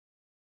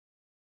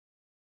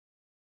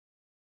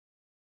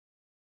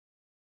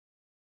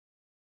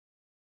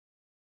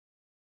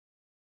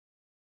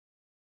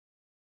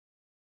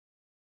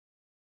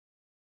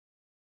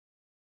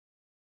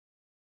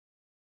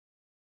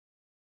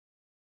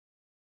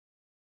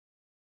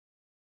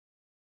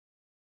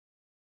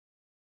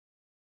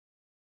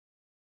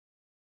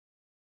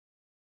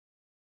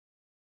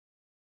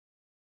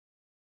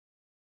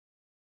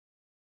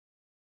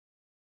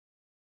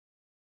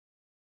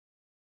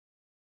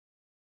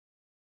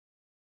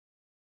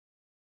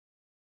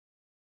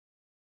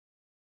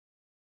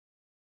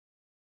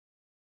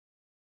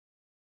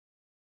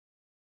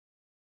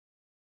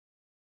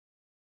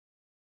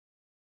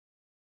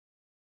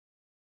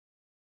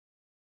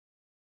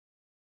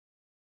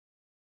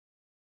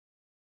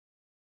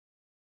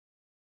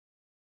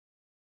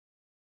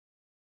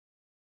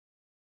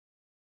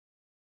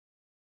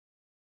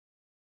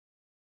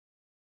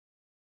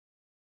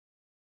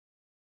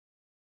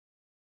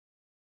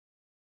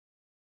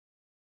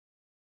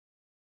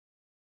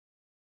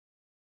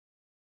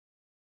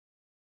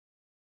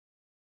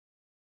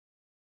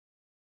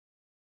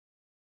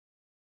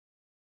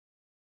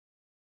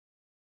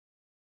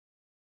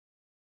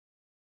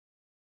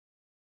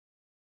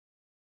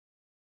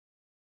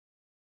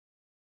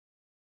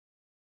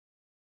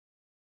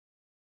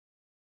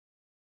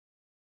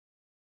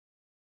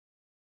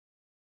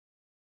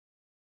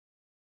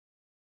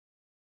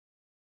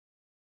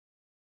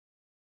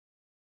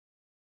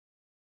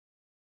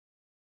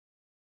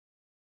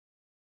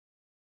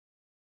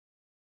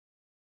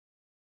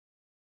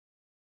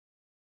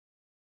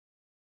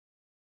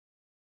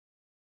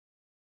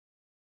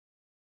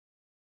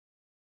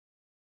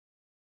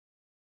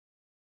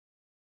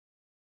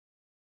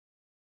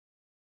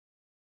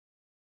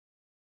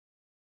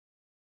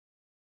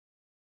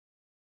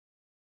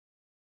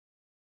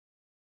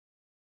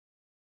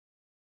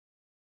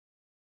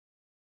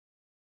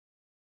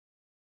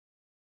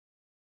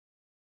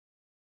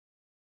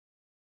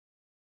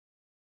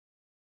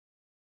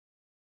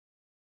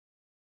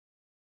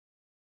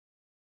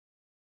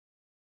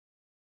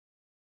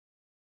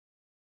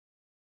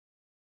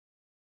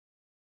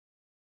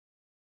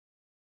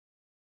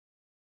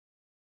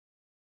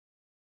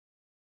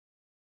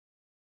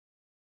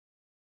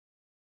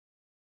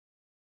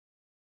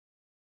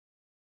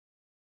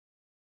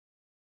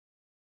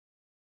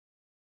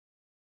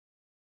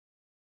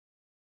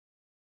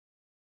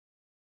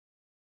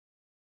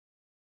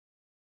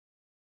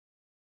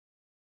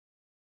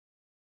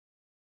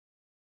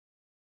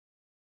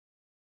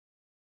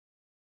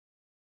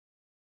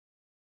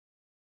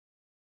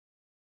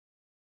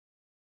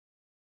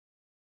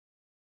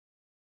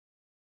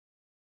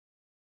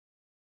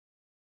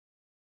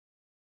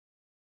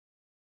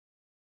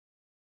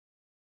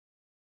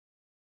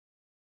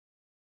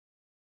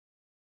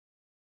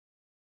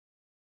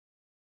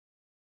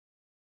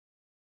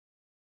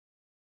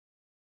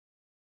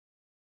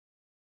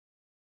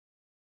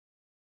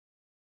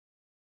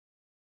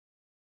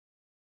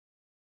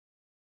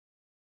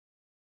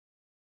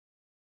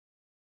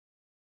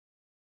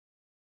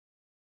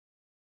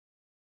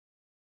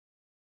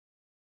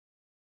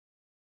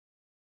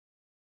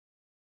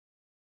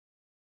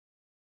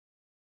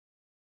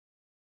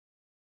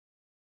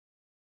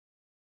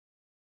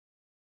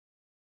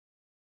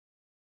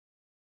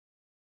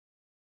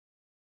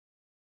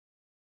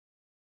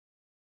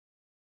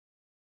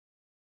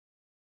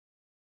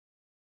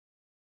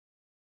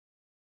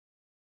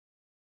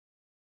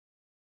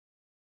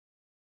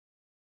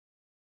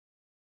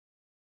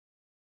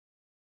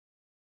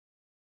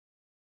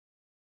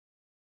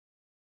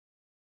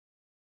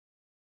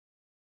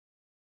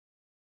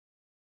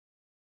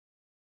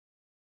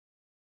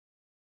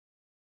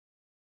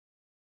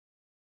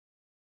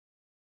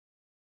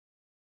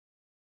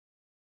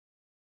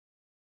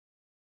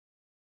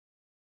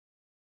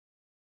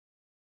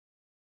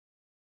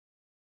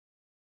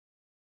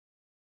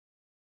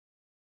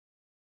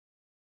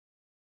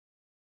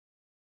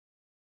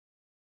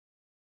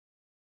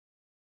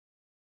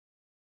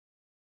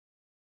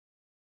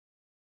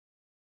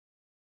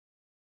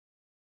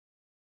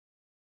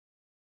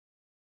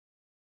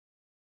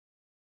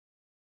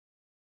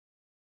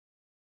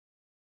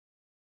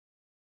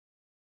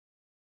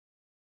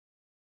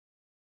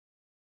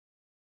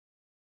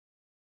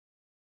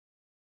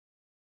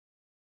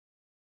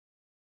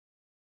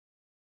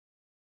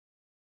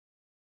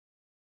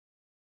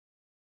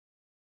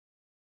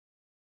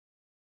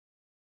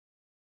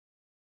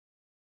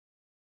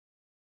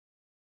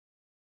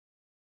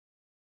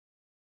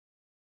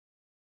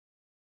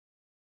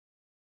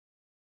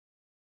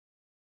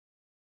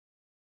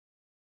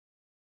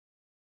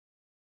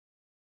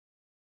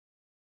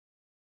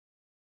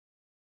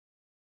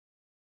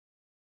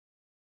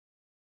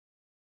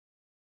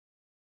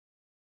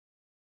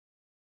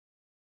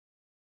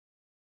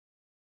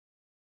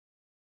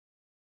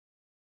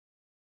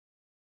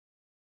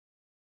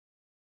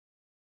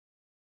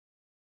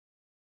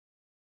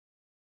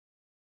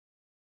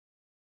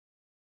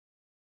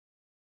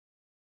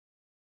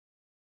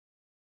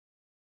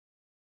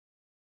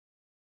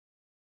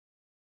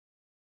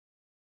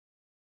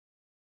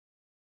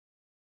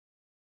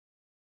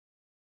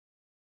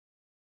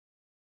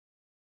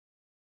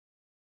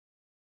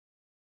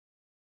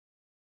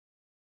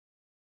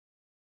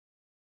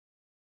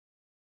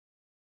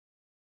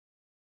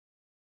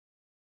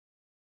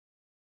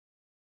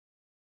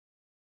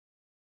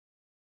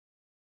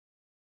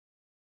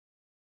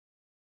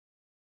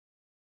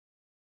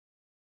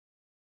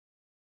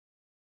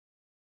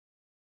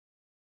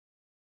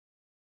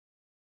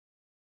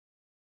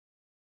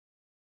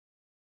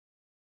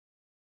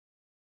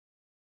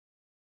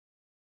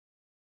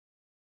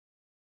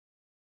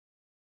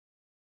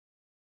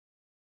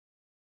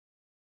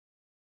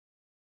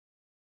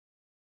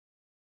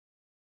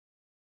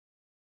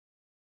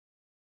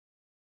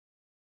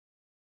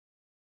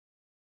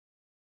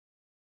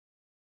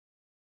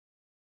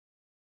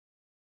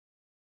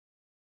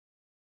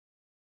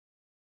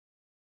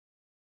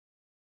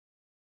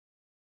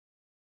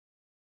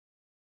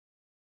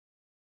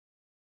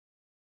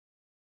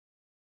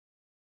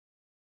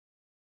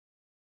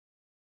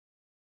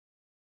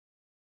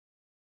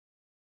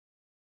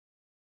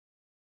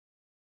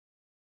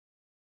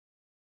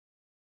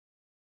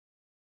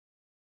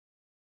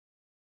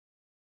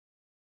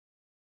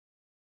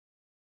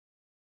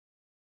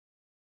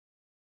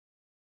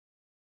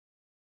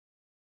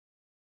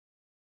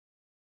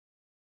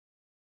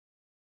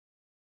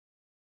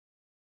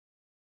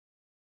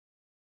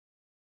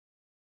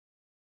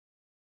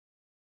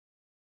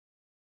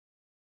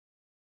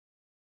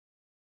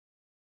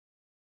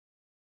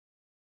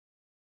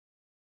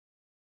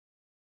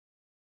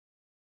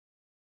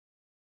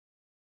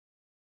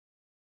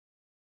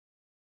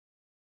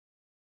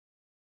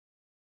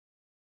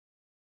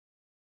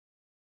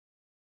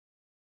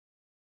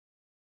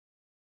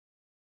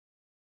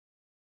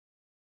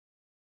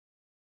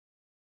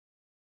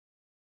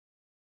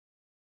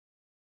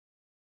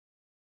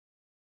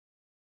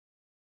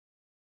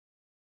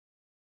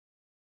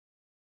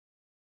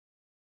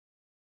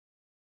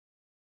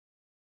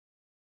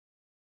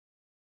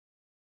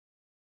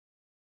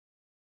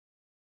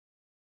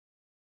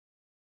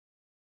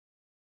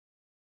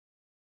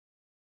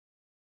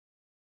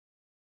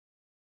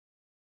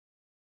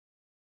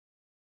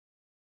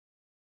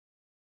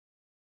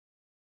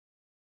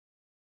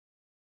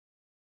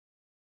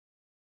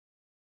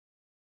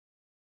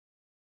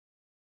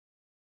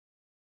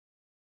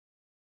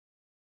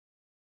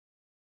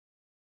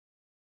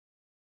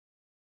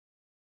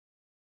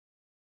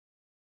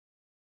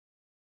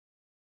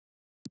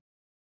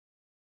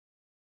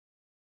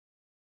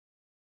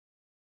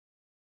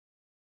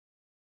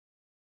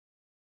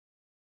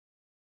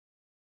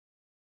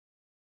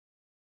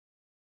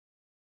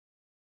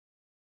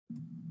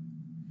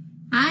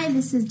Hi,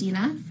 this is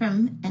Dina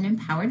from An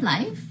Empowered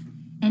Life.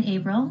 And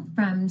April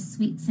from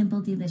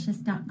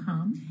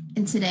sweetsimpledelicious.com.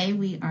 And today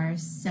we are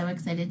so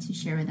excited to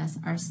share with us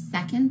our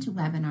second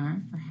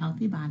webinar for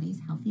Healthy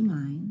Bodies, Healthy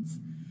Minds.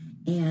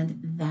 And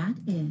that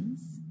is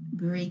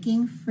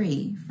breaking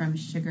free from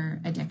sugar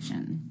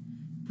addiction.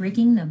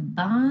 Breaking the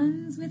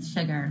bonds with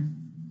sugar.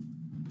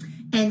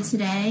 And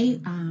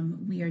today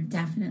we are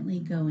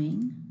definitely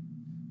going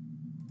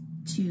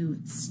to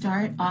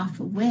start off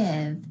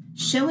with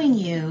showing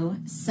you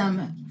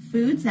some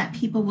foods that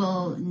people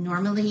will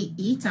normally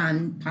eat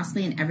on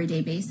possibly an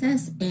everyday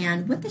basis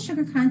and what the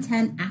sugar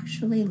content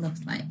actually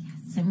looks like.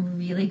 Yes, some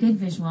really good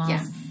visuals.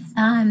 Yes.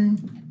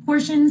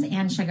 Portions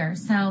and sugar.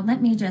 So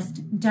let me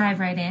just dive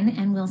right in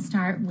and we'll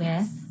start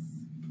with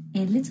a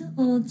little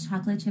old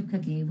chocolate chip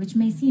cookie, which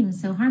may seem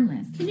so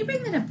harmless. Can you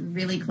bring that up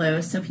really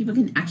close so people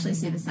can actually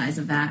see the size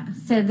of that?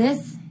 So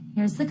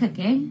here's the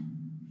cookie.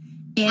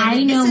 And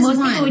I know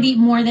most people would eat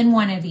more than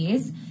one of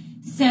these.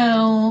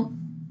 So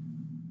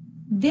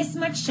this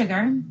much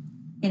sugar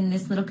in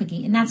this little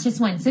cookie, and that's just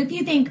one. So if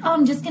you think, oh,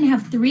 I'm just going to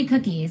have 3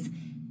 cookies,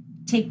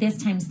 take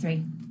this times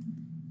 3.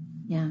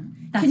 Yeah.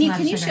 That's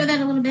Can you show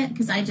that a little bit?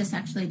 Because I just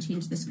actually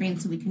changed the screen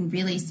so we can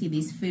really see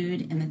these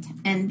food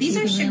and these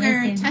are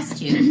sugar test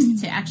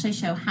tubes to actually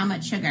show how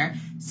much sugar.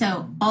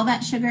 So all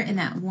that sugar in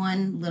that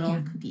one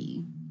little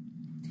cookie.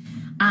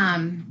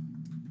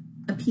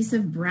 A piece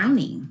of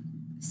brownie.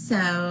 So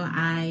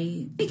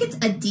I think it's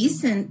a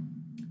decent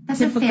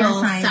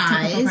typical size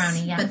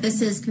brownie, yes. But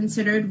this is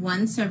considered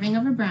one serving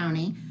of a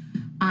brownie.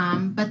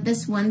 But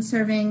this one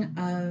serving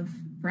of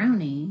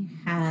brownie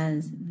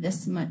has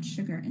this much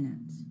sugar in it.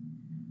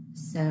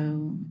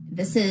 So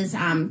this is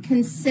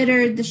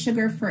considered the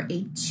sugar for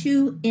a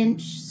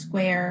 2-inch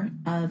square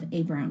of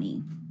a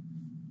brownie.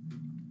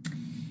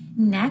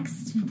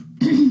 Next,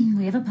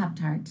 we have a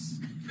Pop-Tart.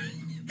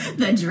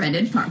 The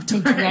dreaded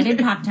Pop-Tart. The dreaded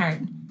Pop-Tart.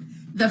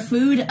 The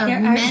food of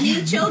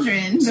many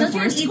children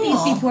before school.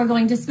 Eat these before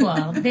going to school.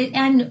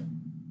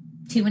 And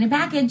 2 in a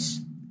package.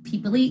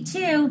 People eat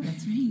 2.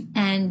 That's right.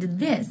 And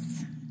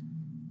this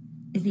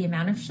is the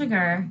amount of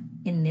sugar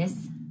in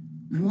this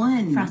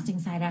one frosting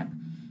side up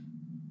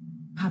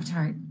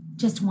Pop-Tart.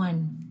 Just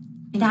one.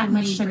 And that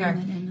much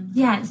sugar.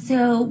 Yeah,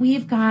 so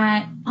we've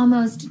got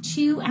almost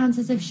 2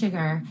 ounces of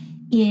sugar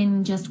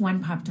in just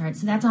one Pop-Tart.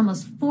 So that's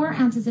almost 4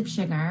 ounces of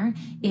sugar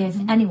if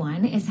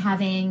anyone is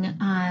having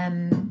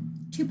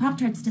 2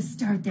 Pop-Tarts to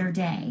start their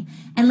day.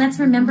 And let's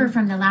remember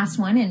from the last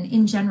one, and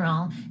in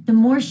general, the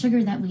more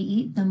sugar that we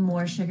eat, the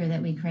more sugar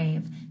that we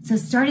crave. So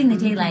starting the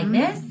day like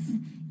this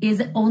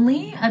is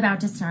only about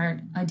to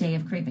start a day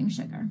of craving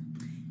sugar.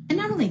 And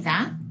not only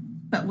that,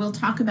 but we'll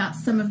talk about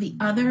some of the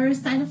other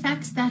side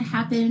effects that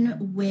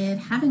happen with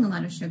having a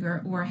lot of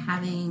sugar or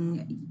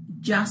having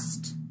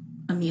just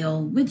a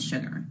meal with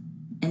sugar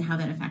and how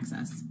that affects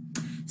us.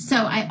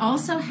 So I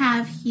also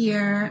have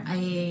here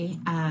a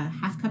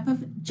half cup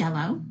of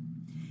Jell-O.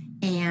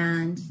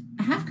 And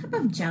a half cup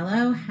of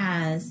Jell-O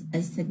has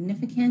a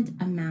significant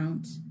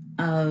amount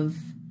of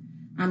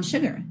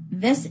sugar.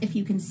 This, if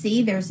you can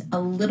see, there's a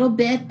little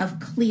bit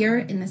of clear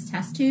in this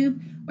test tube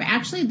where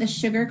actually the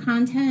sugar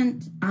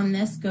content on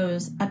this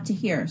goes up to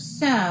here.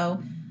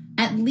 So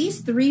at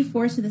least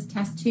 3/4 of this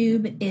test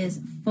tube is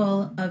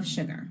full of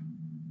sugar.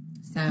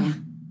 So yeah,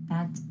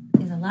 that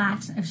is a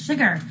lot of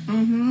sugar.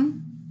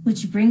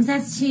 Which brings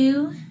us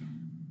to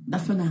the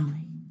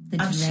finale. The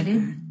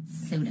dreaded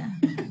soda.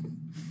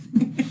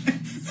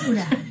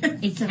 Soda.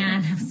 A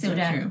can of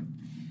soda. So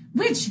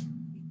which,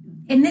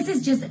 and this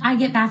is just, I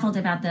get baffled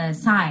about the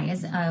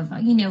size of,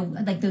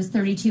 like those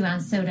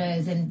 32-ounce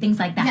sodas and things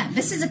like that. Yeah,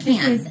 this is a can.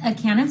 This is a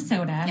can of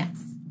soda. Yes.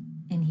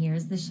 And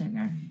here's the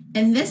sugar.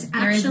 And this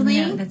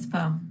actually, that's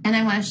full. And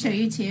I want to show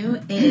you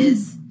too,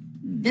 is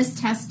this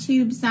test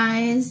tube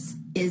size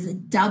is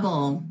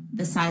double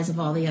the size of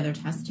all the other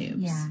test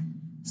tubes. Yeah.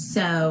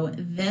 So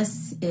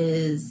this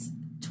is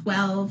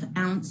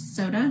 12-ounce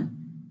soda,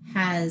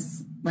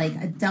 has like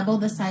a double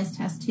the size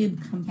test tube,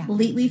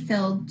 completely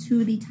filled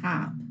to the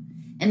top.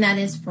 And that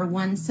is for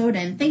one soda.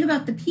 And think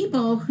about the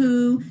people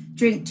who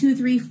drink 2,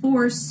 3,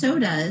 4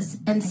 sodas.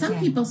 And some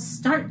people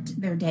start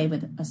their day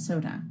with a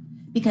soda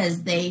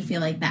because they feel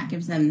like that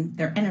gives them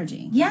their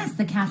energy. Yes,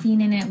 the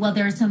caffeine in it. Well,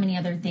 there are so many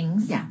other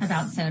things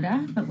about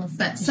soda, but we'll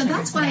stick to so sugar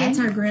that's today. why it's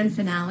our grand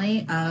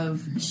finale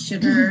of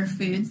sugar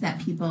foods that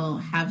people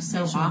have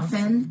so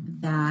often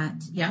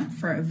that,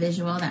 for a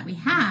visual that we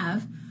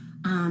have,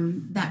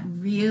 that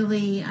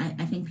really,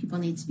 I think people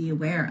need to be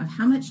aware of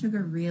how much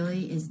sugar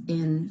really is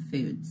in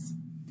foods.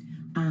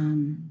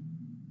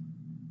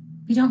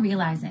 You don't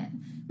realize it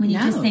when you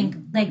just think,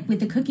 like with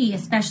the cookie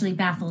especially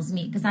baffles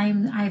me because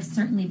I've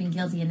certainly been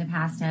guilty in the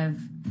past of,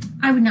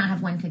 I would not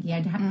have 1 cookie,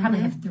 I'd probably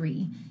have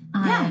 3.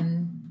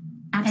 Absolutely.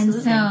 And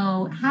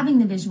so having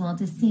the visual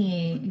to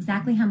see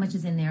exactly how much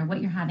is in there,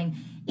 what you're having,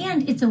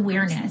 and it's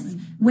awareness.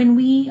 Absolutely. When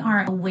we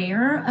are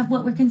aware of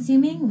what we're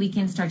consuming, we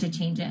can start to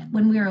change it.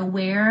 When we're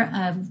aware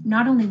of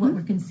not only what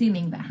we're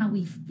consuming, but how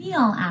we feel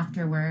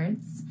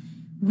afterwards,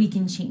 we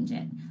can change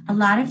it. A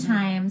lot of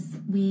times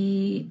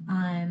we,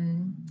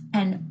 and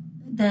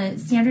the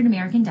standard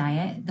American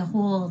diet, the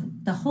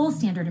whole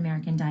standard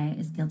American diet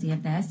is guilty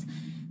of this.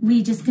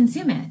 We just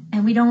consume it,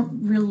 and we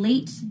don't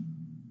relate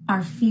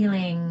our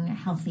feeling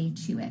healthy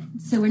to it.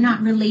 So we're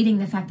not relating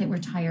the fact that we're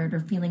tired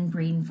or feeling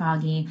brain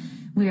foggy.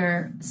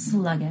 We're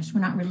sluggish. We're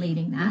not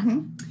relating that.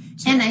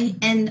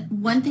 And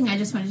one thing I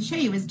just wanted to show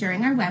you is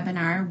during our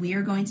webinar, we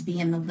are going to be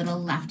in the little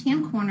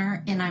left-hand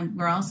corner, and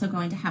we're also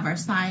going to have our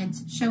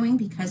slides showing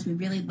because we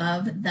really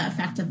love the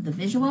effect of the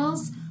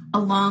visuals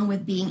along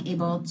with being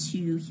able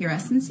to hear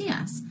us and see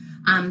us.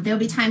 There'll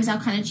be times I'll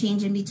kind of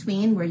change in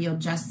between where you'll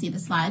just see the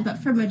slide, but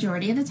for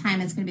majority of the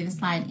time, it's going to be the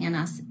slide and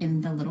us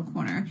in the little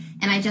corner.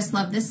 And I just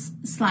love this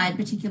slide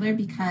particular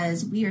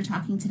because we are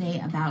talking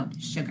today about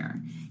sugar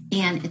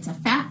and its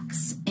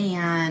effects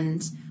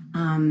and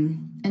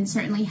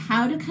certainly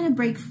how to kind of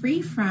break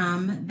free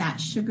from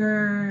that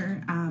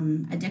sugar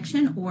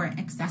addiction or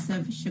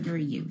excessive sugar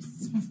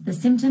use. Yes, the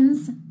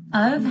symptoms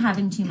of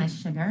having too much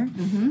sugar,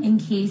 in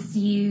case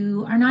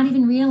you are not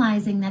even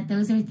realizing that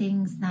those are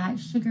things that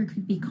sugar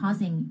could be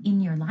causing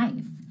in your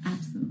life.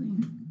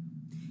 Absolutely.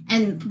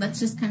 And let's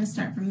just kind of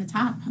start from the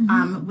top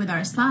with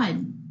our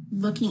slide,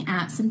 looking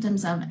at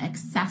symptoms of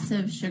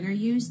excessive sugar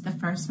use. The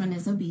first one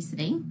is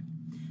obesity.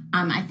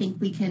 I think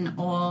we can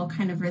all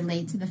kind of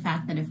relate to the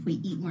fact that if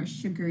we eat more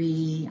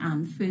sugary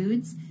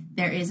foods,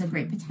 there is a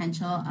great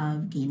potential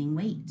of gaining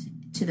weight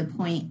to the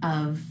point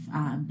of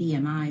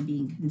BMI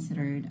being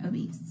considered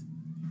obese.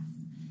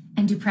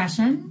 And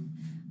depression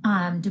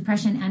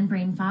and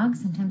brain fog.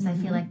 Sometimes I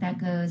feel like that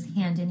goes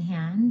hand in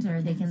hand,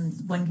 or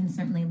one can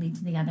certainly lead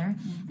to the other.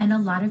 And a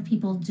lot of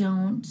people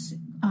don't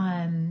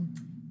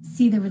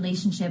see the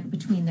relationship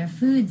between their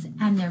foods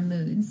and their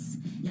moods,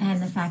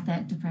 and the fact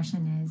that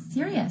depression is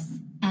serious,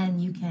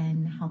 and you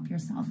can help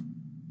yourself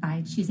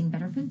by choosing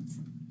better foods.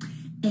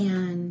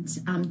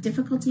 And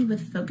difficulty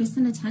with focus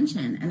and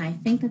attention. And I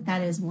think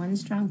that is one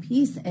strong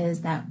piece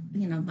is that,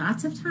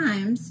 lots of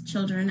times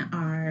children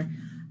are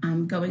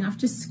going off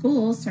to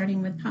school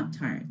starting with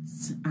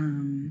Pop-Tarts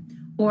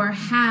or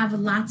have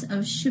lots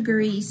of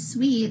sugary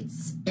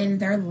sweets in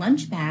their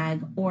lunch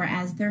bag or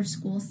as their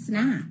school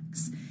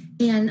snacks.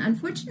 And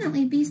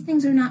unfortunately, these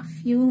things are not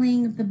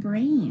fueling the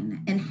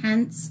brain and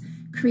hence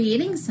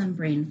creating some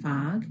brain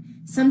fog,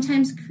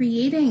 sometimes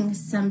creating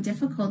some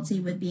difficulty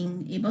with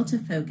being able to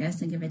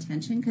focus and give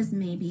attention because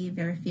maybe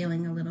they're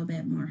feeling a little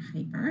bit more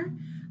hyper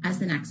as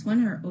the next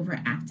one or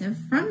overactive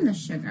from the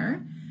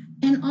sugar.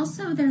 And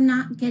also they're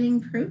not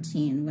getting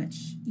protein,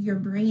 which your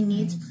brain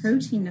needs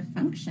protein to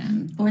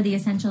function. Or the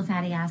essential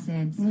fatty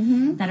acids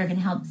that are going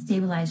to help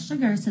stabilize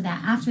sugar so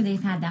that after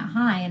they've had that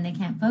high and they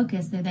can't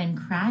focus, they're then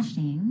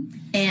crashing.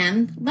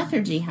 And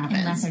lethargy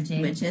happens,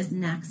 which is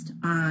next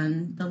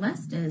on the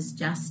list, is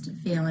just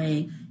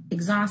feeling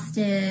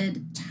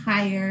exhausted,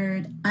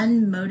 tired,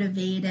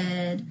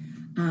 unmotivated,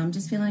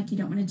 just feeling like you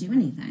don't want to do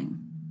anything.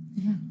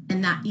 Yeah.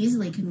 And that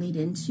easily can lead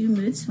into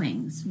mood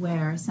swings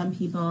where some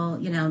people,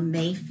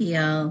 may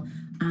feel,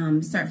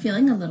 start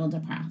feeling a little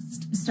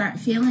depressed, start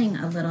feeling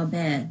a little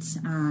bit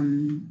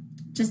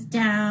just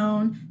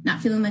down, not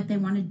feeling like they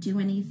want to do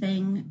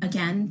anything,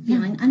 again,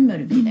 feeling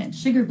unmotivated.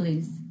 Sugar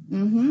blues.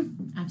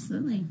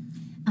 Absolutely.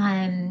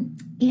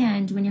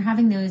 And when you're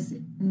having those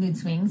mood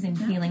swings and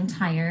feeling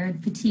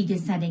tired, fatigue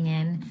is setting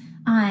in,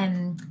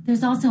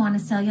 there's also on a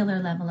cellular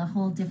level a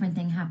whole different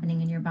thing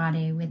happening in your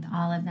body with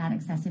all of that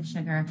excessive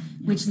sugar,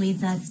 which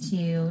leads us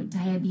to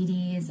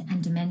diabetes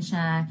and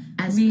dementia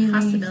as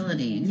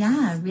possibilities.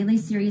 Yeah, really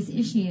serious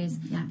issues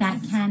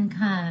that can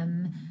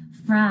come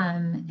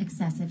from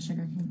excessive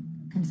sugar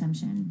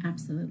consumption.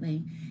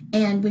 Absolutely.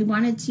 And we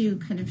wanted to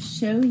kind of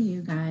show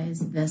you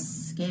guys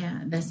this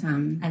scan,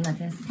 I love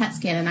this PET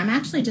scan, and I'm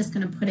actually just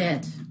going to put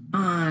it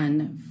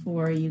on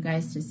for you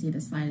guys to see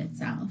the slide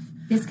itself.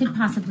 This could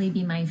possibly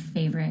be my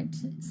favorite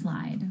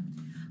slide.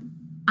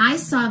 I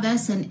saw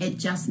this and it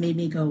just made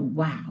me go,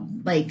 wow,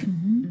 like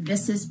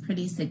this is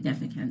pretty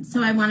significant.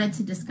 So I wanted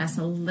to discuss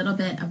a little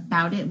bit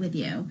about it with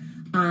you.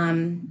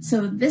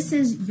 So this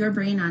is your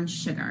brain on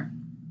sugar.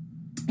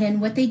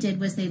 And what they did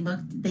was they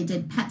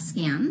did PET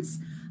scans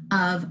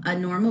of a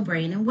normal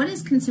brain. And what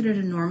is considered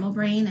a normal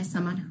brain is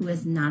someone who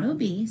is not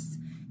obese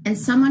and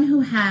someone who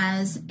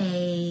has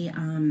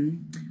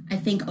I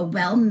think a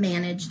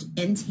well-managed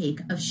intake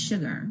of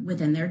sugar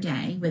within their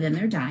day, within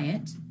their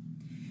diet.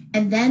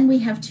 And then we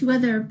have two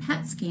other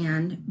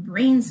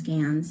brain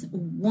scans,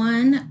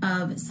 one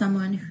of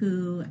someone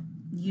who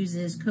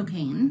uses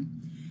cocaine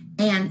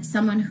and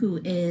someone who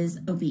is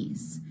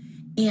obese.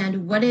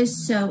 And what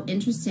is so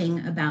interesting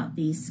about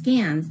these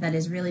scans that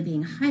is really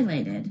being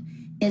highlighted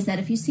is that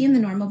if you see in the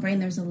normal brain,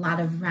 there's a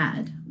lot of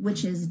red,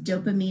 which is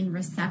dopamine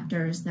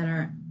receptors that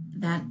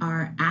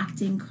are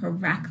acting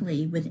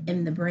correctly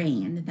within the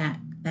brain, that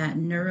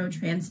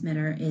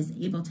neurotransmitter is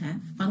able to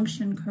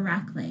function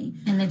correctly.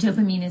 And the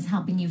dopamine is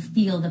helping you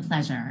feel the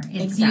pleasure.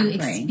 It's you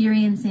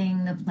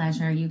experiencing the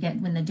pleasure you get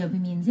when the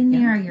dopamine's in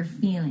there, you're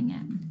feeling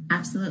it.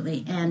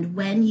 Absolutely. And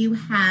when you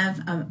have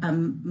a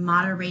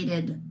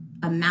moderated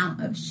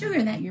amount of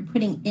sugar that you're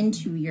putting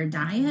into your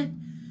diet,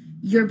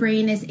 your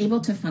brain is able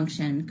to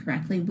function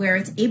correctly, where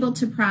it's able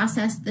to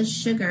process the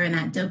sugar, and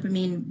that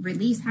dopamine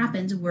release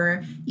happens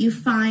where you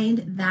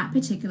find that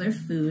particular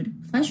food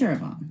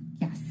pleasurable.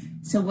 Yes.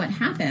 So what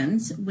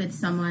happens with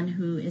someone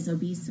who is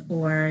obese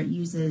or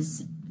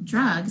uses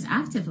drugs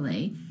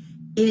actively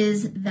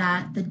is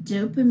that the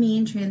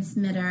dopamine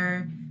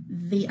transmitter,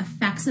 the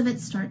effects of it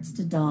starts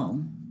to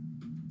dull.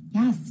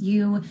 Yes,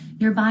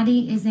 your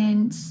body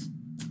isn't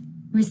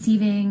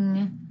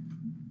receiving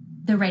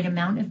the right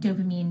amount of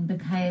dopamine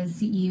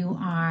because you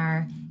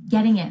are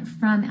getting it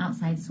from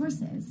outside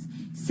sources.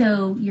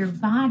 So your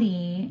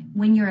body,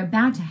 when you're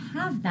about to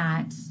have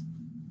that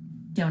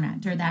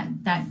donut or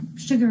that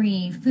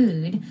sugary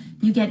food,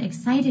 you get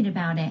excited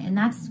about it, and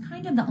that's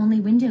kind of the only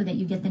window that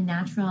you get the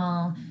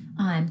natural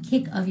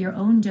kick of your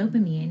own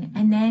dopamine.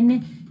 And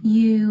then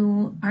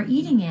you are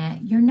eating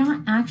it, you're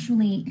not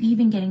actually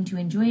even getting to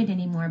enjoy it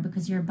anymore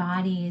because your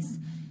body's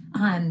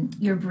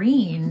your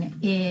brain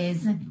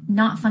is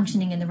not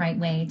functioning in the right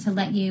way to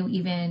let you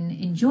even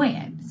enjoy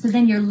it. So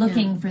then you're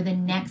looking for the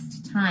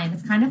next time.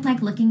 It's kind of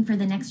like looking for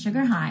the next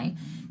sugar high,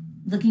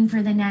 looking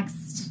for the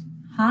next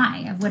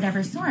high of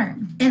whatever sort.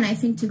 And I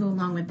think to go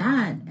along with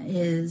that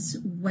is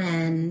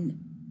when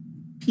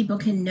people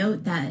can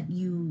note that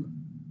you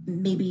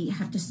maybe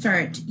have to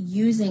start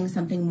using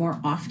something more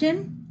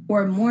often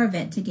or more of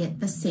it to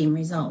get the same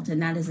result.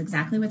 And that is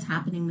exactly what's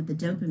happening with the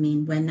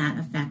dopamine when that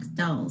effect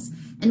dulls.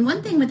 And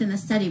one thing within the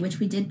study, which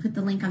we did put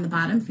the link on the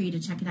bottom for you to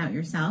check it out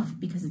yourself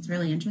because it's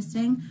really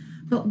interesting,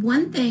 but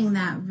one thing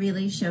that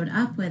really showed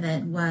up with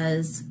it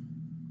was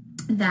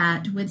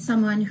that with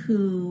someone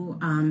who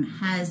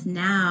has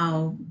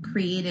now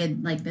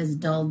created like this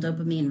dull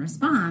dopamine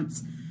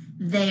response,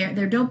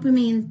 their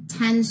dopamine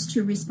tends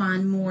to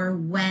respond more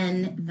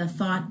when the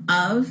thought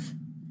of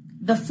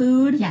the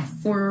food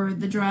or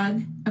the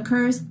drug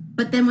occurs,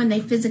 but then when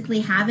they physically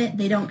have it,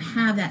 they don't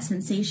have that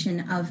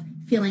sensation of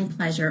feeling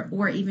pleasure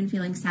or even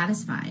feeling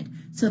satisfied.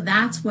 So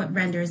that's what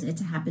renders it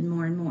to happen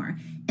more and more.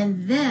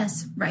 And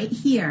this right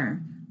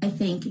here, I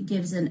think,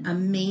 gives an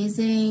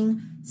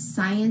amazing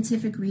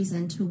scientific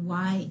reason to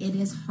why it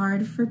is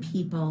hard for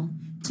people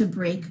to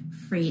break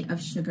free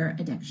of sugar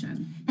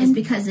addiction. It's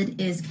because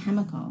it is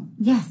chemical.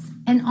 Yes.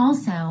 And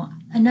also,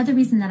 another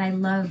reason that I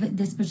love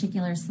this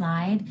particular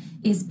slide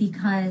is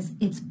because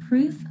it's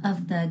proof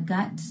of the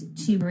gut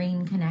to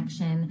brain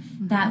connection,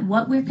 that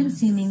what we're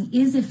consuming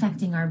is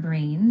affecting our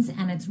brains,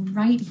 and it's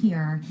right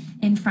here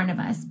in front of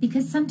us.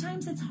 Because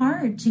sometimes it's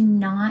hard to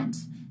not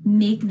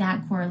make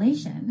that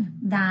correlation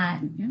that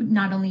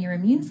not only your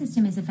immune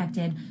system is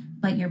affected,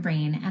 but your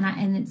brain.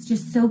 And it's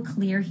just so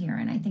clear here.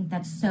 And I think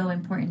that's so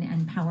important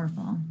and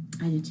powerful.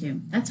 I do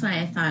too. That's why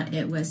I thought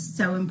it was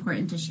so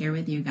important to share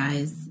with you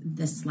guys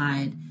this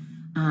slide,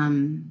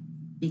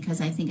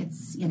 because I think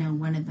it's,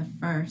 one of the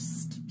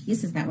first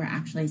pieces that we're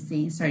actually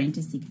starting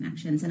to see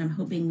connections. And I'm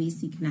hoping we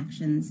see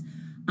connections,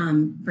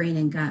 brain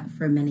and gut,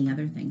 for many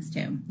other things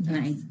too. Yes. And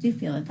I do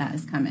feel that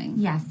is coming.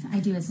 Yes, I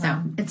do as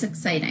well. So it's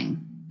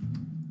exciting.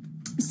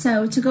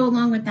 So to go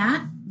along with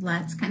that,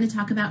 let's kind of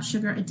talk about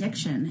sugar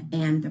addiction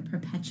and the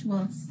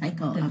perpetual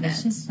cycle of it. The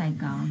vicious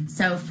cycle.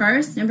 So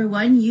first, number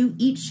one, you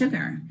eat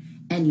sugar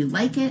and you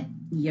like it,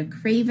 you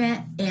crave it,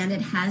 and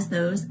it has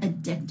those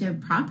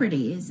addictive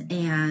properties.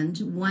 And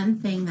one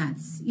thing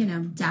that's,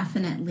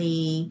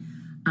 definitely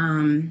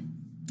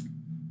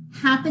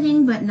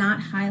happening but not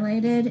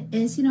highlighted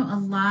is, a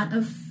lot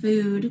of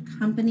food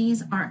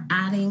companies are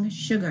adding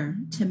sugar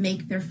to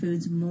make their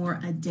foods more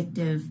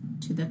addictive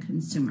to the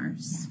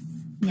consumers.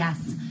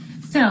 Yes.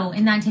 So,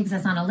 and that takes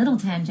us on a little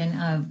tangent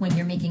of when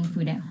you're making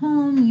food at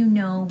home, you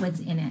know what's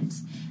in it,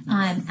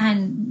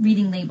 and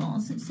reading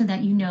labels so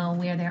that you know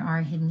where there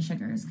are hidden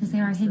sugars, because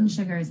there are hidden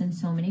sugars in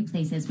so many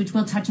places, which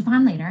we'll touch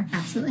upon later.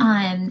 Absolutely.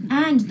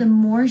 And the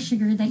more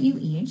sugar that you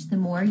eat, the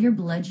more your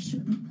blood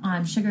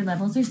sugar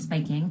levels are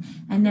spiking,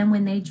 and then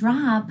when they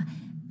drop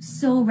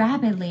so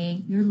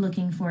rapidly, you're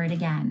looking for it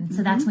again.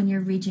 So that's when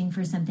you're reaching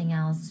for something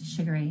else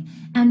sugary.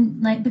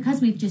 And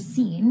because we've just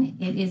seen,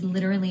 it is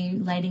literally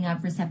lighting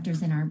up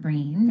receptors in our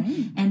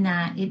brain, and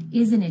that it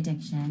is an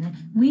addiction.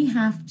 We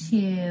have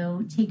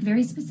to take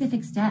very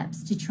specific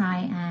steps to try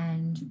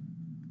and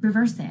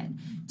reverse it,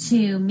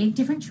 to make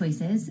different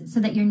choices so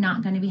that you're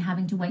not going to be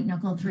having to white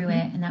knuckle through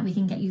it, and that we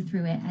can get you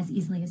through it as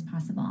easily as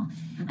possible.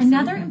 Absolutely.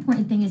 Another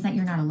important thing is that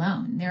you're not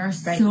alone. There are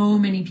so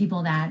many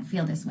people that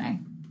feel this way.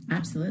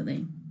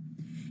 Absolutely.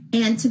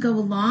 And to go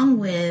along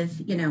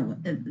with,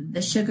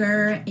 the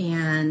sugar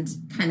and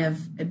kind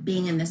of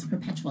being in this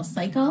perpetual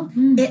cycle,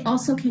 it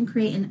also can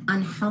create an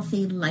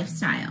unhealthy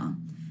lifestyle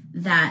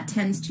that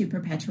tends to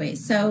perpetuate.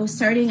 So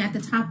starting at the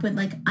top with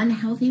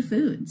unhealthy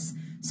foods.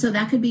 So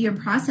that could be your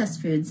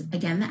processed foods,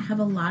 again, that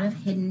have a lot of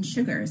hidden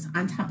sugars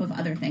on top of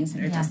other things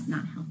that are just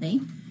not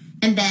healthy.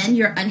 And then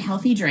your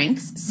unhealthy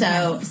drinks.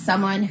 So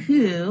someone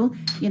who,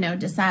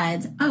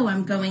 decides,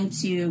 I'm going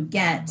to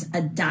get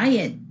a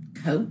Diet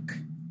Coke,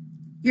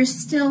 you're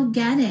still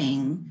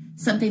getting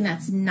something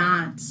that's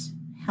not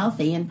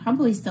healthy and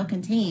probably still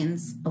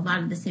contains a lot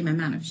of the same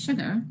amount of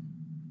sugar.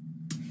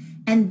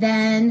 And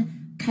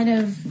then kind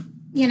of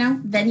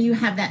then you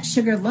have that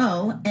sugar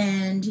low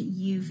and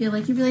you feel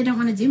like you really don't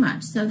want to do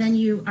much. So then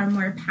you are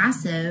more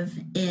passive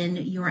in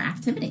your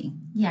activity.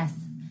 Yes.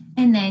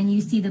 And then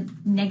you see the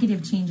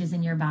negative changes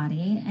in your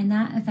body, and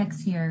that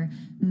affects your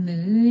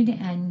mood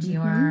and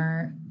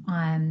your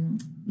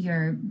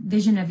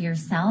vision of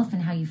yourself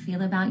and how you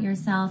feel about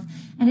yourself,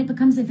 and it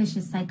becomes a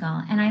vicious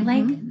cycle. And I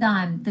like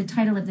the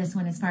title of this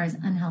one as far as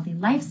unhealthy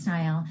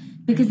lifestyle,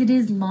 because it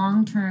is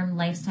long-term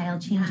lifestyle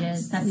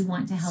changes that we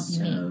want to help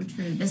you make. So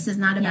true. This is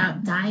not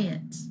about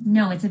diet.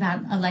 No, it's about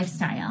a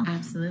lifestyle.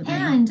 Absolutely.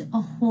 And a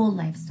whole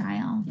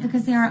lifestyle,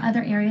 because there are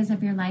other areas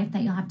of your life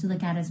that you'll have to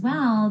look at as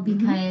well,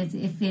 because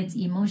if it's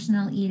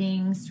emotional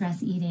eating,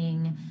 stress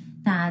eating,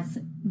 that's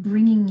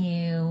bringing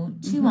you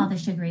to all the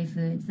sugary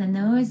foods, then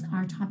those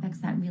are topics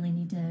that really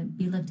need to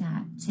be looked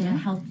at to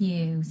help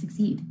you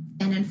succeed.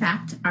 And in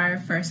fact, our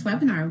first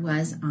webinar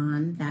was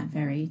on that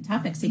very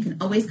topic, so you can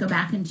always go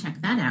back and check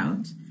that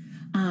out.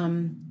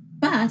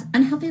 But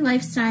unhealthy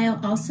lifestyle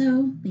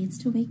also leads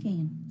to weight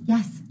gain.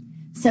 Yes.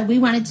 So we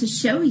wanted to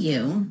show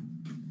you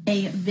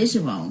a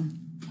visual.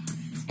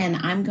 And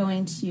I'm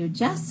going to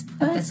just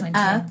put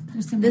up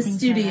the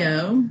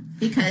studio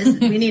because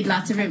we need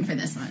lots of room for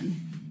this one.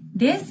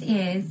 This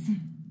is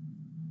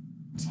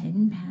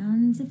 10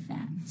 pounds of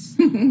fat.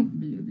 Blah,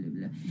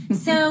 blah, blah.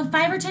 So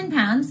 5 or 10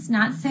 pounds,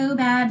 not so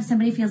bad. If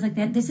somebody feels like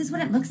that, this is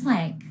what it looks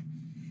like.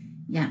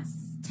 Yes,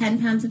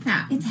 10 pounds of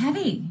fat. It's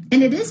heavy.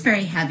 And it is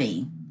very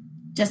heavy.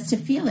 Just to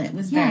feel it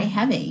was very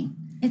heavy.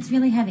 It's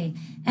really heavy.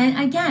 And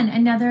again,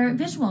 another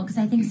visual, because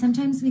I think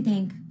sometimes we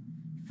think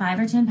 5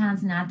 or 10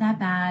 pounds, not that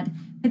bad.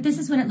 But this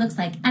is what it looks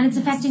like, and it's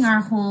affecting our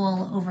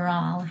whole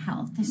overall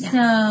health. Yes.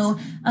 So,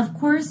 of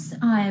course,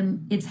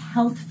 it's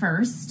health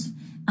first,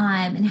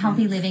 and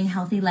healthy living,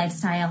 healthy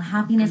lifestyle,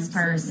 happiness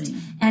first.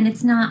 And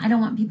it's not, I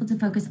don't want people to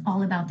focus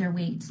all about their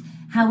weight.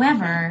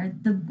 However,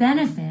 the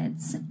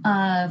benefits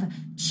of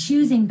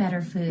choosing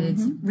better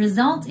foods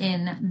result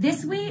in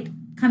this weight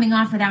coming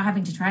off without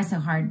having to try so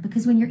hard.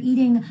 Because when you're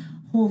eating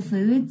whole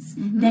foods,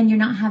 then you're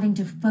not having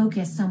to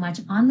focus so much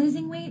on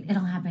losing weight.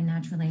 It'll happen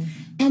naturally.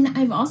 And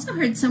I've also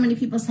heard so many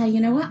people say, you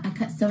know what, I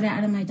cut soda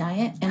out of my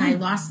diet and I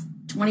lost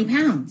 20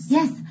 pounds.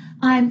 Yes.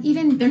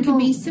 Even there could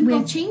be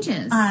simple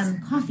changes.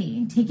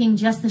 Coffee, taking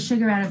just the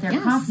sugar out of their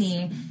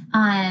coffee,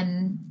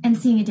 and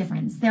seeing a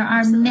difference. There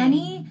are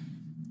many.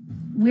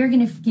 We're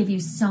going to give you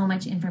so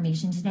much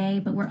information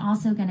today, but we're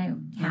also going to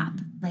cap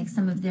like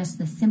some of this,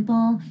 the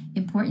simple,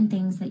 important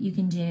things that you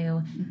can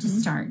do to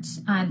start,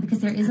 because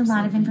there is a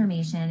lot of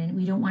information and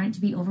we don't want it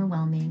to be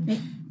overwhelming.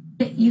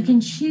 But you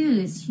can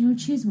choose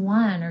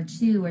 1 or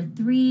 2 or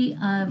 3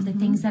 of the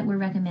things that we're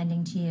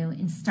recommending to you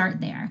and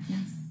start there. Yes.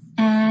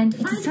 And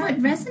find what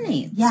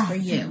resonates for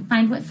you.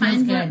 Find what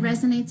feels good. What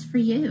resonates for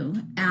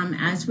you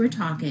as we're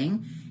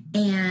talking,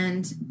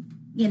 and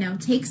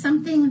take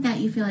something that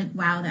you feel like,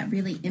 wow, that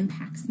really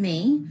impacts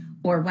me,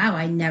 or wow,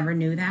 I never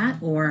knew that,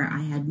 or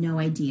I had no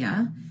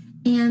idea,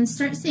 and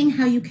start seeing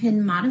how you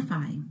can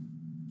modify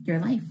your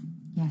life.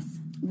 Yes.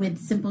 With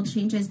simple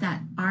changes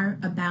that are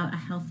about a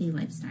healthy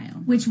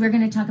lifestyle. Which we're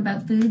going to talk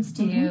about foods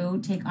to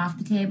take off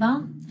the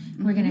table.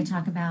 We're going to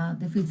talk about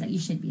the foods that you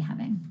should be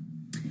having.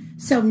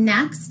 So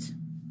next,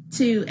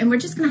 and we're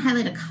just going to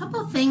highlight a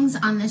couple things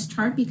on this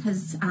chart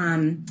because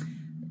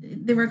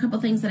there were a couple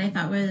things that I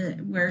thought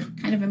were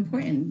kind of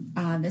important.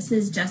 This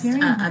is just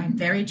a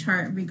very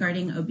chart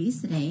regarding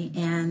obesity,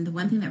 and the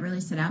one thing that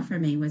really stood out for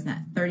me was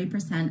that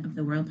 30% of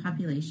the world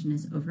population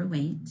is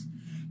overweight.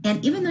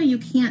 And even though you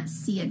can't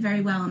see it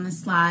very well on the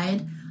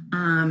slide,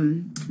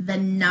 the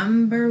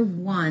number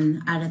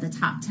 1 out of the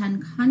top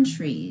 10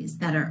 countries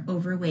that are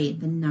overweight,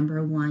 the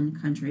number 1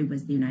 country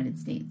was the United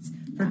States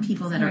for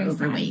people that are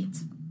overweight.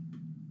 Sad.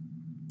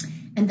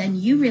 And then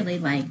you really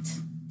liked...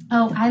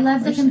 Oh, I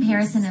love the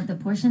comparison of the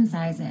portion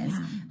sizes.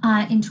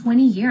 Yeah. In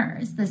 20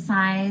 years, the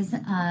size of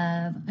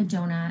a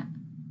donut,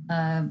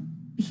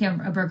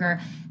 a burger,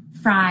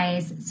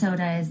 fries,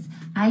 sodas,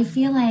 I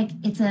feel like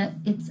it's a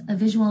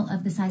visual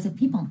of the size of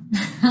people.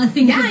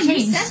 Things have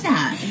changed. You said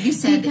that. You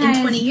said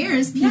in 20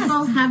 years,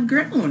 people have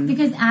grown.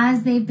 Because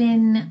as they've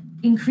been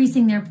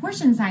increasing their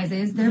portion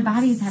sizes, their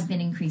bodies have been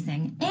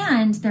increasing,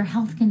 and their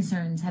health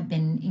concerns have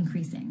been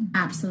increasing.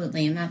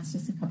 Absolutely, and that's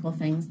just a couple of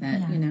things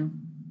that,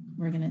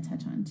 we're going to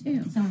touch on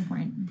too. So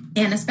important.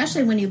 And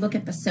especially when you look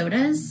at the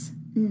sodas,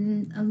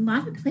 a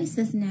lot of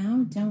places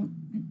now don't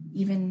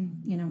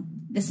even,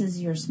 this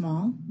is your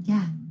small.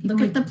 Yeah.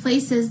 Look at the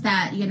places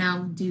that,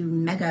 do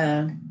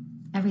mega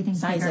everything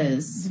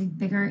sizes.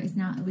 Bigger is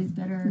not always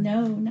better.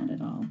 No, not at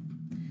all.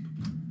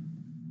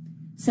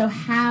 So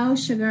how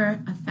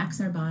sugar affects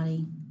our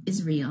body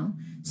is real.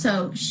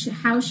 So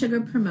how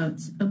sugar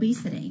promotes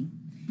obesity.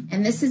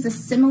 And this is a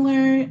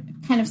similar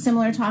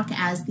talk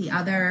as the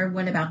other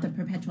one about the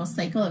perpetual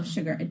cycle of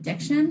sugar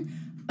addiction,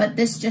 but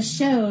this just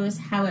shows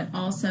how it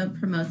also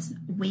promotes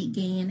weight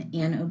gain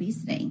and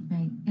obesity.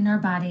 Right. In our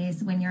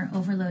bodies, when you're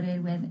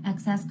overloaded with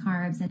excess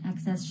carbs and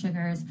excess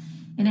sugars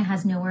and it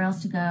has nowhere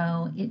else to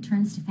go, it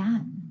turns to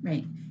fat.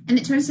 Right. And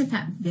it turns to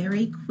fat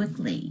very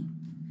quickly.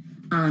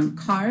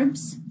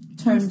 Carbs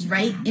turn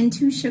right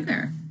into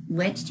sugar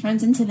which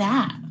turns into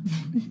that,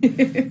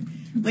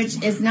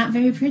 which is not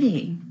very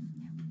pretty.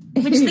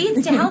 Which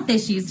leads to health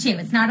issues too.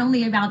 It's not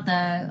only about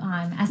the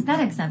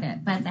aesthetics of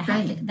it, but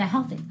the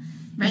health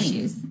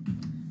issues.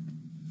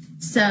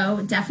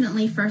 So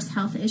definitely first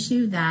health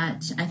issue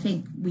that I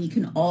think we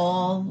can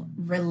all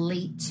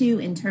relate to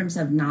in terms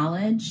of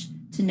knowledge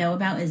to know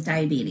about is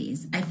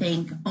diabetes. I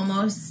think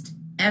almost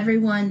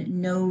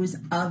everyone knows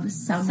of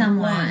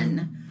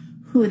someone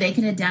who they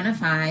can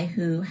identify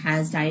who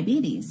has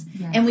diabetes.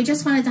 Yes. And we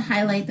just wanted to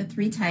highlight the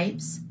 3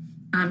 types.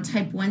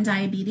 Type 1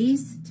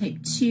 diabetes, type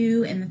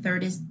 2, and the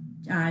third is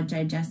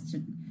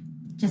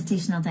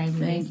gestational diabetes.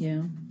 Thank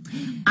you.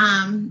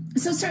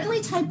 So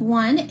certainly type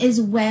 1 is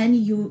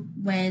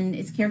when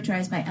it's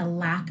characterized by a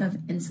lack of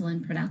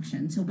insulin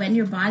production. So when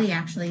your body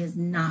actually is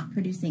not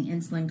producing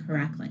insulin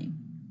correctly.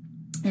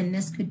 And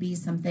this could be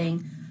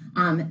something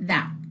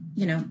that,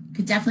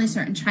 could definitely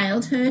start in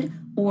childhood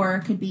or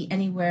could be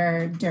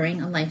anywhere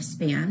during a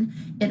lifespan.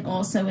 It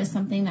also is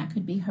something that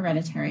could be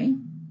hereditary.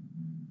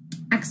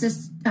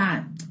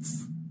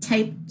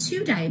 Type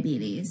 2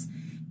 diabetes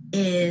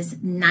is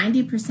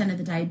 90% of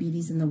the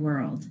diabetes in the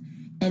world.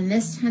 And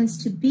this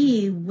tends to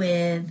be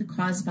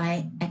caused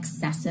by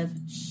excessive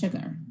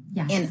sugar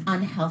in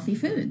unhealthy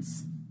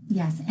foods.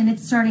 Yes, and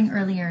it's starting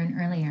earlier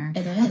and earlier.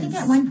 It is. I think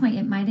at one point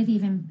it might have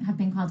even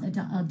been called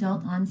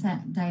adult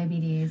onset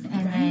diabetes,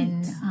 and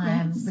then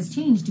was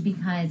changed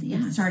because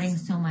it's starting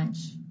so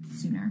much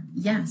sooner.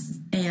 Yes,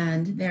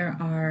 and there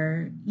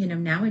are,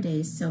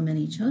 nowadays so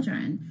many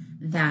children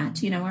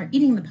that, are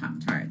eating the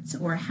Pop-Tarts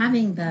or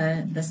having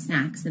the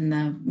snacks and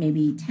the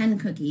maybe 10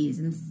 cookies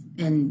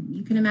and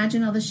you can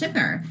imagine all the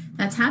sugar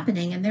that's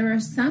happening. And there are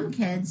some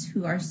kids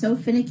who are so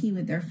finicky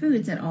with their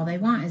foods that all they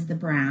want is the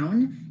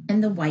brown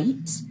and the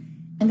white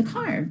and the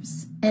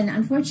carbs. And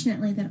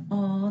unfortunately, that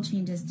all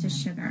changes to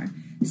sugar.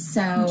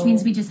 So, which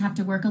means we just have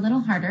to work a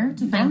little harder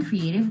to find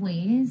creative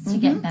ways to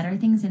get better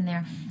things in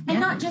there. And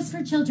not just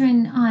for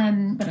children,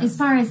 as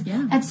far as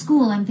at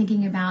school, I'm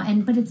thinking about,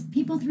 but it's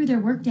people through their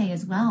workday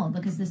as well,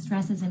 because the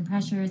stresses and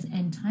pressures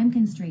and time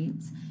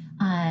constraints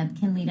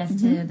can lead us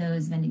to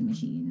those vending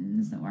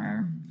machines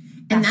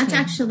and that's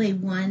actually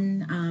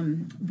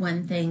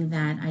one thing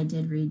that I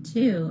did read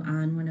too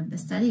on one of the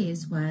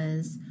studies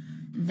was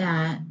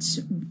that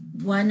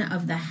one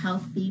of the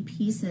healthy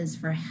pieces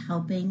for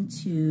helping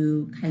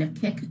to kind of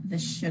kick the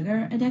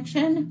sugar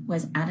addiction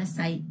was out of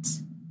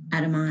sight,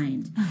 out of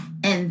mind.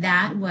 And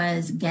that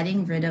was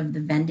getting rid of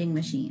the vending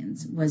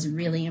machines was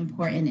really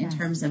important in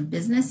terms of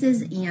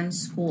businesses and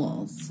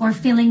schools. Or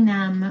filling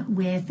them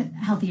with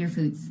healthier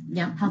foods.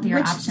 Yeah. Healthier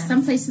options.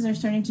 Some places are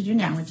starting to do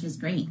now, which is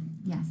great.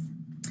 Yes.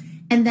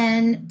 And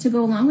then to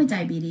go along with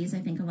diabetes, I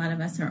think a lot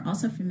of us are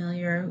also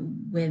familiar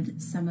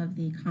with some of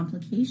the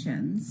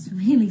complications.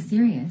 Really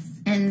serious.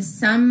 And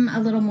some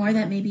a little more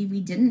that maybe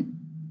we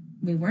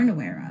weren't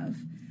aware of.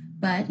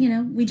 But,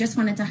 we just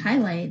wanted to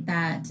highlight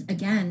that,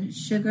 again,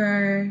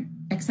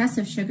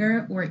 excessive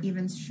sugar or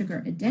even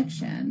sugar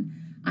addiction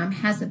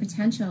has the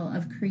potential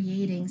of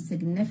creating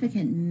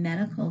significant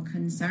medical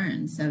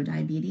concerns. So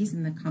diabetes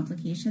and the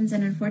complications.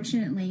 And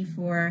unfortunately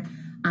for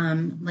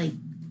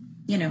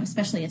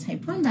especially a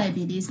type 1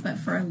 diabetes, but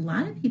for a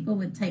lot of people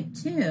with type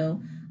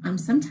 2,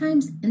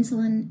 sometimes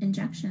insulin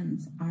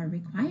injections are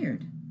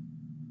required.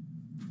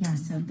 Yeah,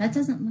 so that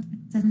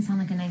doesn't sound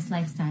like a nice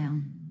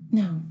lifestyle.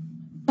 No,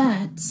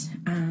 but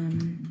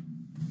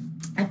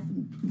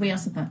we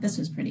also thought this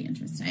was pretty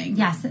interesting.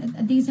 Yes,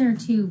 these are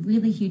 2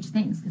 really huge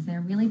things because they're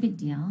a really big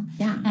deal.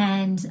 Yeah.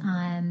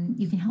 And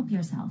you can help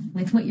yourself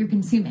with what you're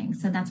consuming.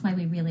 So that's why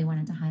we really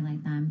wanted to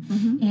highlight them.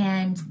 Mm-hmm.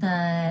 And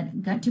the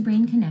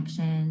gut-to-brain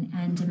connection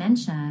and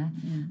dementia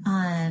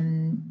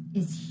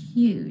is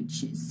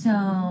huge.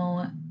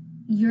 So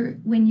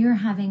when you're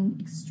having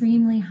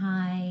extremely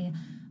high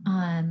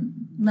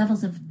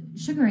levels of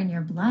sugar in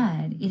your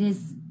blood, it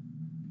is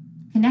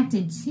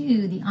connected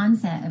to the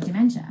onset of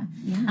dementia.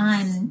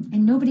 Yes.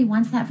 And nobody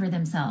wants that for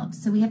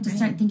themselves. So we have to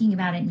start thinking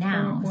about it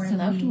now. Or a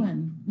loved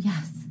one.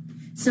 Yes.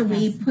 So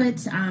we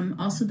put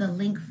also the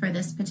link for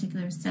this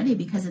particular study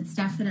because it's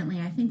definitely,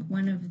 I think,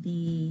 one of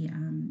the,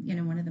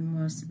 one of the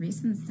most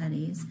recent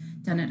studies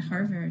done at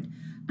Harvard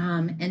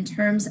in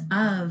terms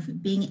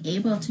of being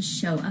able to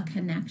show a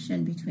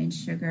connection between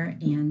sugar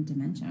and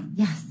dementia.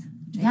 Yes.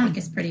 I think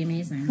is pretty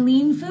amazing.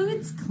 Clean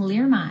foods,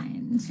 clear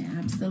mind. Yeah,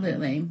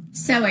 absolutely.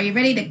 So are you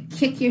ready to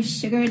kick your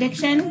sugar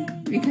addiction?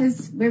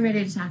 Because we're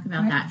ready to talk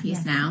about that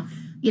piece now.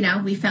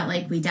 We felt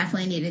like we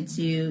definitely needed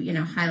to,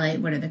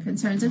 highlight what are the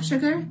concerns of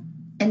sugar.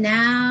 And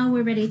now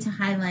we're ready to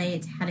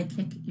highlight how to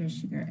kick your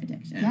sugar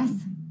addiction. Yes.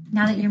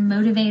 Now that you're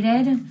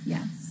motivated.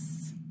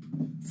 Yes.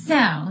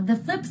 So the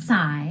flip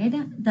side,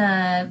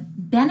 the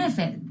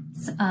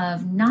benefits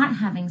of not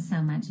having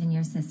so much in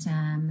your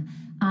system,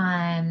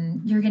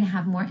 you're going to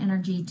have more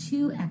energy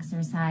to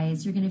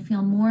exercise. You're going to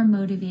feel more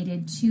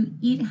motivated to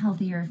eat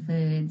healthier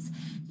foods.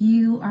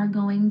 You are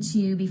going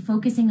to be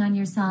focusing on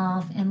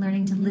yourself and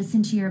learning to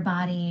listen to your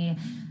body.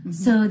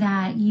 so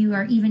that you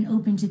are even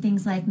open to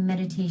things like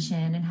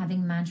meditation and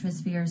having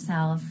mantras for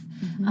yourself.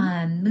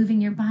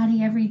 Moving your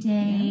body every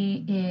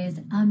day is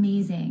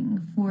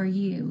amazing for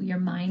you, your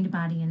mind,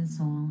 body, and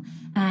soul.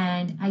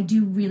 And I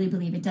do really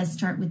believe it does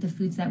start with the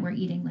foods that we're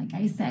eating. Like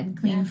I said,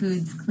 clean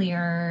foods,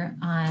 clear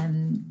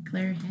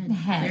clear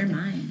head, clear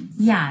mind.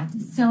 Yeah,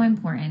 so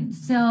important.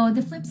 So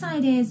the flip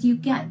side is you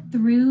get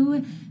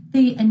through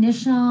the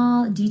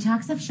initial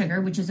detox of sugar,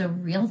 which is a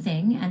real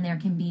thing, and there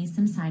can be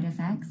some side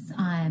effects,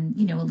 a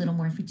little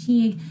more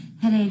fatigue,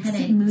 headaches.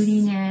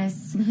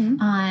 Moodiness,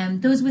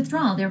 those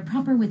they're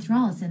proper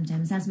withdrawal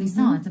symptoms, as we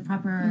saw. It's a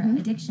proper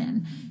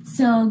addiction.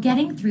 So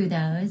getting through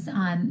those,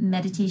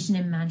 meditation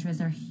and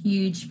mantras are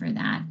huge for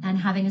that, and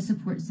having a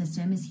support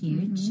system is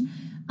huge.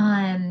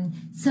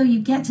 So you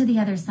get to the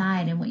other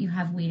side, and what you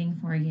have waiting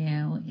for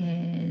you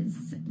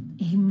is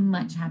a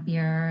much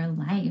happier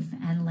life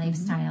and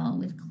lifestyle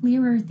with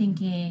clearer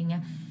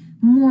thinking,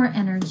 more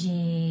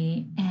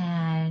energy,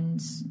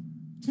 and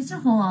just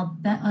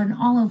an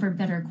all-over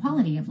better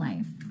quality of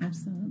life.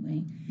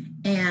 Absolutely.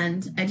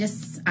 And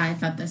I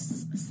thought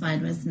this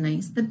slide was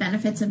nice. The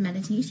benefits of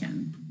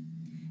meditation,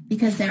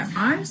 because there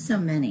are so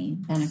many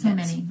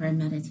benefits for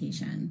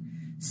meditation.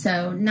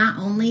 So not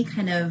only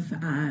kind of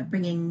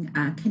bringing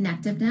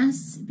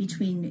connectiveness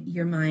between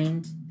your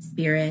mind,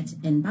 spirit,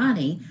 and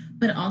body,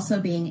 but also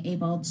being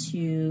able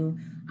to,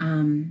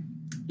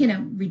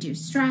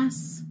 reduce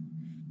stress,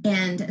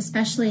 and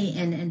especially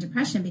in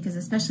depression, because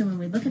especially when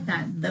we look at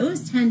that,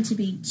 those tend to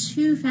be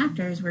two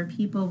factors where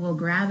people will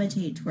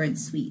gravitate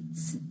towards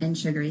sweets and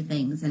sugary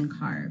things and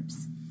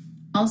carbs.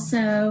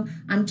 Also,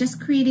 just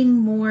creating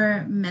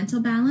more mental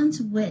balance,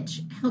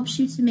 which helps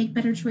you to make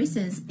better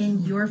choices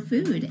in your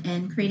food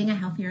and creating a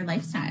healthier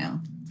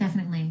lifestyle.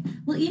 Definitely.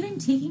 Well, even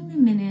taking the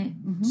minute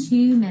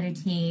to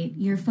meditate,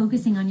 you're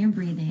focusing on your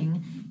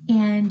breathing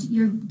and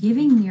you're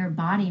giving your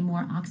body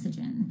more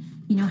oxygen.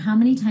 How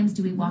many times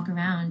do we walk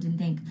around and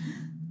think,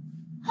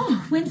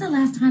 oh, when's the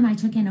last time I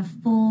took in a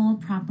full,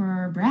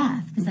 proper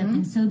breath? Because I've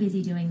been so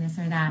busy doing this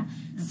or that.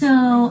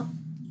 So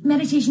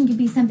meditation could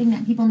be something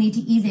that people need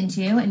to ease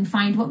into and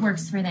find what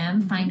works for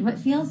them, find what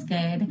feels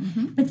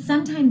good. But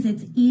sometimes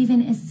it's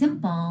even as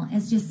simple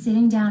as just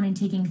sitting down and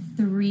taking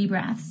 3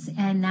 breaths,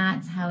 and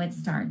that's how it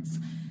starts.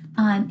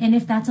 And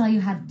if that's all you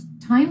have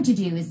time to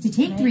do is to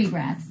take 3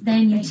 breaths,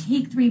 then you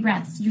take 3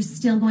 breaths. You're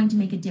still going to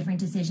make a different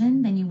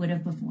decision than you would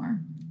have before.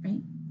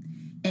 Right.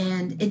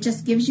 And it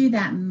just gives you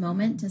that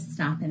moment to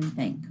stop and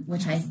think,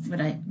 which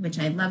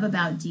I love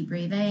about deep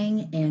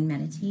breathing and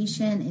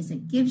meditation is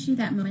it gives you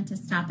that moment to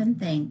stop and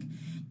think,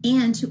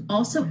 and to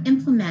also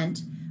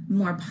implement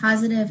more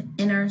positive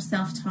inner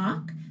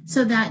self-talk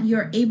so that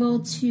you're able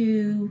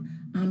to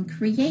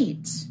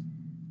create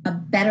a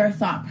better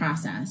thought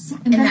process.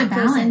 And that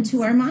goes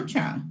into our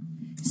mantra.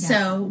 Yes.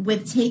 So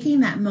with taking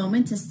that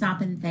moment to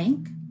stop and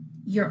think,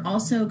 you're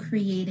also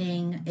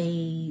creating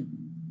a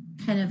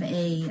kind of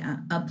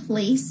a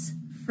place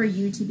for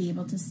you to be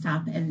able to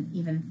stop and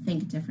even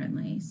think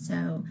differently.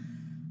 So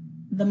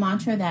the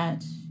mantra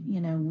that,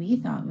 we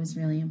thought was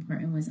really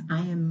important was, I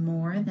am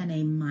more than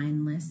a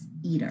mindless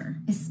eater.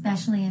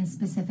 Especially and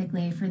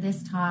specifically for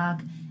this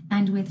talk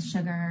and with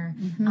sugar.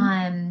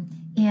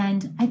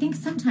 And I think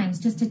sometimes,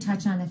 just to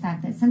touch on the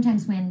fact that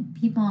sometimes when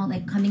people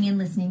coming in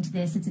listening to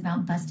this, it's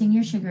about busting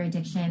your sugar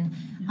addiction.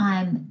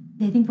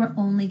 They think we're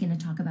only going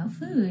to talk about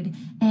food.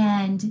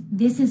 And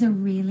this is a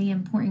really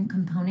important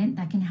component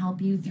that can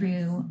help you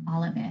through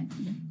all of it.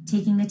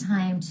 Taking the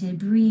time to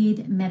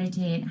breathe,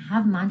 meditate,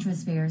 have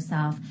mantras for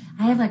yourself.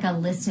 I have a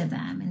list of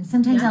them. And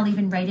sometimes I'll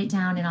even write it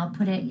down and I'll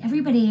put it,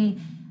 everybody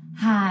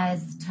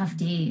has tough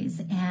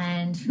days,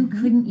 and who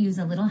couldn't use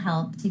a little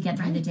help to get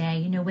through the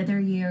day? Whether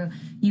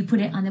you put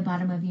it on the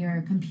bottom of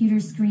your computer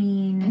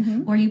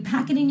screen or you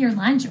pack it in your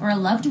lunch or a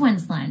loved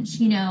one's lunch,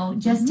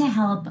 just to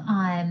help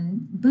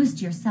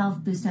boost yourself,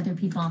 boost other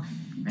people,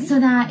 so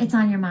that it's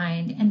on your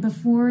mind. And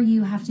before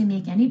you have to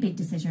make any big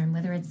decision,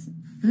 whether it's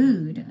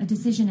food, a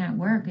decision at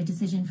work, a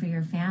decision for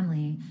your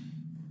family,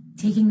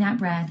 taking that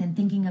breath and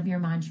thinking of your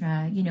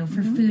mantra,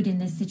 for food in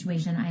this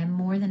situation, I am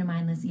more than a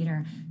mindless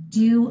eater.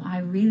 Do I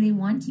really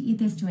want to eat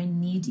this? Do I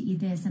need to eat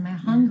this? Am I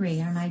hungry?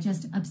 Am I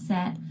just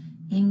upset,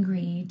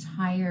 angry,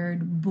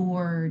 tired,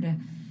 bored?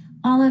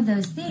 All of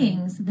those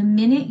things, the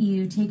minute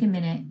you take a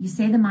minute, you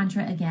say the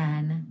mantra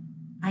again,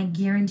 I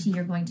guarantee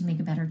you're going to make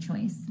a better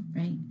choice.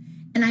 Right.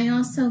 And I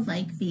also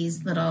like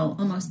these little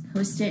almost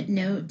Post-it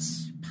note,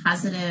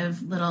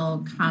 positive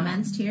little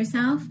comments to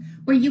yourself,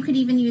 where you could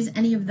even use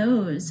any of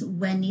those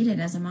when needed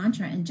as a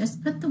mantra and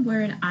just put the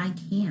word I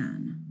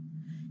can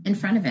in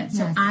front of it.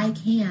 So I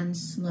can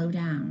slow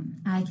down.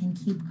 I can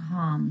keep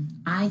calm.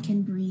 I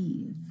can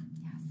breathe.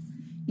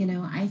 Yes.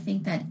 I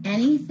think that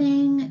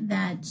anything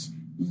that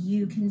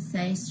you can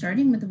say,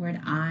 starting with the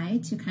word I,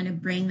 to kind of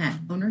bring that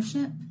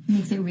ownership.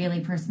 Makes it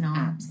really personal.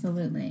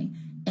 Absolutely.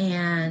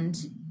 And,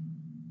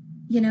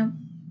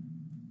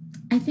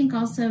 I think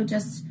also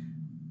just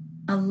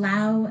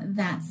allow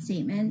that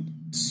statement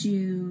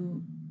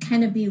to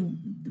kind of be,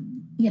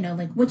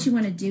 what you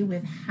want to do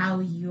with how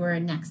your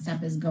next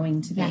step is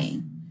going to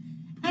be.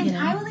 And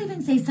I will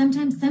even say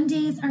sometimes some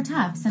days are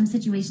tough. Some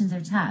situations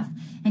are tough.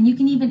 And you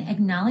can even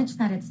acknowledge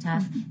that it's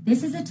tough.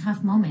 This is a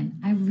tough moment.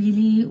 I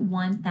really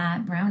want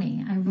that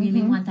brownie. I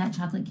really want that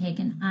chocolate cake.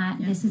 And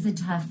this is a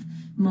tough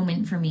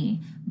moment for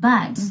me.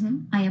 But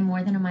I am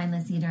more than a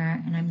mindless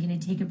eater, and I'm going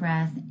to take a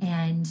breath,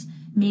 and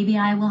maybe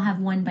I will have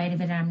one bite of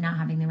it and I'm not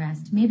having the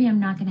rest. Maybe I'm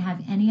not going to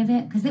have any of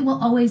it because it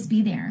will always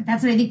be there.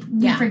 That's what I think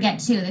we forget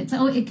too.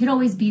 It could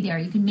always be there.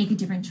 You can make a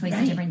different choice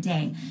a different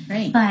day.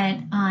 Right.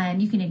 But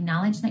you can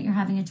acknowledge that you're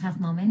having a tough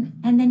moment,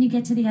 and then you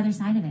get to the other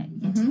side of it. You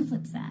get to the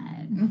flip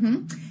side.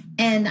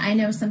 And I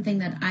know something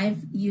that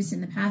I've used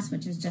in the past,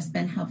 which has just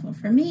been helpful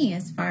for me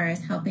as far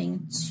as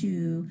helping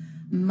to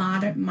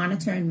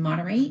monitor and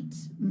moderate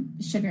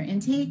sugar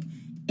intake,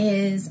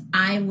 is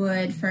I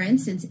would, for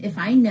instance, if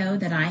I know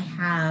that I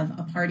have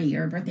a party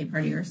or a birthday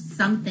party or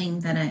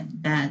something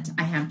that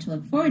I have to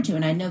look forward to,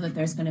 and I know that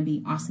there's going to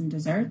be awesome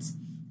desserts,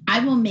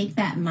 I will make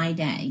that my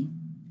day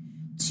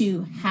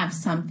to have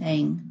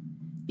something,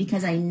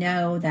 because I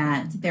know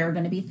that there are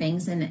going to be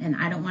things, and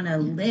I don't want to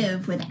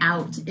live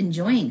without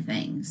enjoying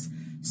things.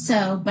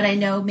 So, but I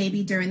know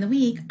maybe during the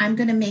week, I'm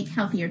going to make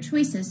healthier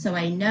choices, so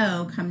I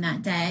know come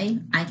that day,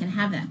 I can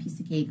have that piece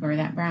of cake or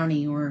that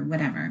brownie or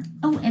whatever.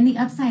 Oh, and the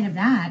upside of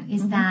that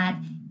is that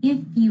if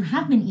you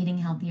have been eating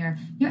healthier,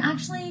 you're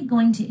actually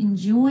going to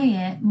enjoy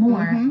it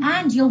more,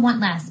 and you'll want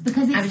less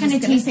because it's going to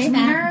taste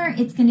sweeter.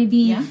 It's going to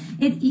be,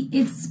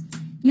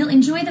 you'll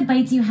enjoy the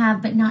bites you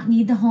have, but not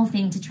need the whole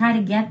thing to try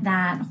to get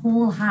that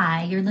whole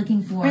high you're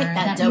looking for. Right,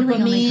 that dopamine,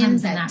 really only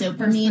comes in that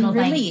dopamine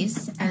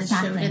release, as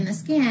showed in the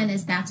scan,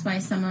 is that's why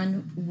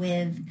someone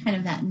with kind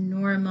of that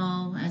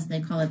normal, as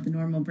they call it, the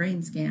normal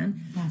brain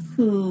scan,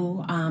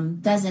 who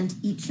doesn't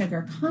eat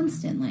sugar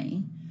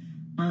constantly,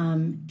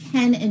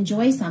 can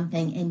enjoy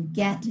something and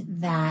get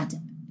that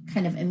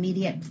kind of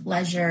immediate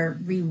pleasure,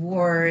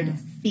 reward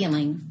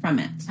feeling from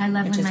it. I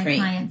love when my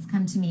clients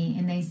come to me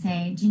and they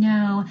say, do you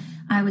know,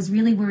 I was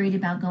really worried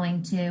about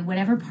going to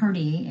whatever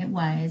party it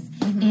was,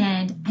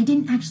 and I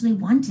didn't actually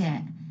want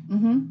it.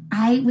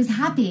 I was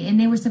happy, and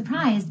they were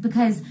surprised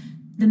because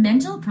the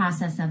mental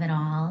process of it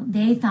all,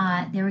 they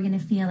thought they were going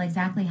to feel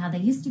exactly how they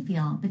used to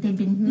feel, but they'd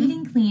been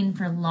eating clean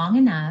for long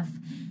enough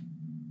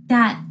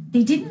that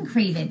they didn't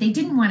crave it. They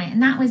didn't want it.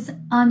 And that was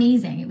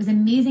amazing. It was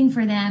amazing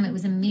for them. It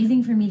was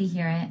amazing for me to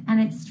hear it. And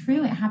it's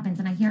true. It happens.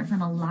 And I hear it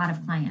from a lot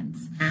of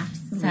clients.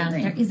 Absolutely. So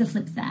there is a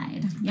flip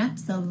side. Yep.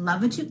 So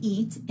love what you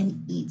eat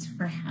and eat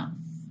for health.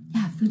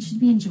 Yeah, food should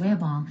be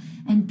enjoyable.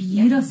 And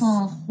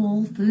beautiful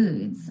whole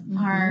foods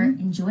are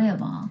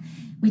enjoyable.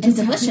 Which is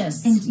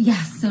delicious.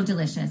 Yes, so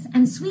delicious.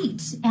 And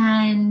sweet.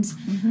 And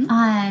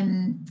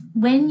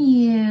when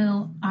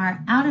you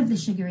are out of the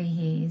sugary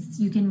haze,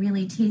 you can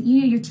really taste,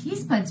 your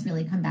taste buds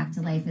really come back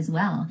to life as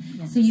well.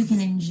 So you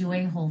can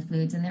enjoy whole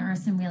foods. And there are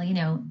some really,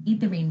 eat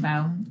the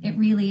rainbow. It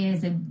really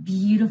is a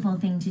beautiful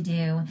thing to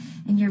do.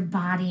 And your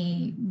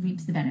body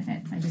reaps the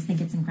benefits. I just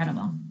think it's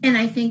incredible. And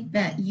I think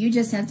that you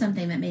just said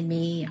something that made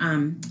me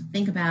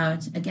think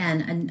about,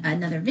 again,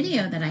 another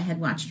video that I had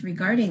watched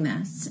regarding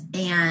this.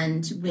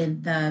 And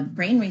with the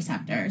brain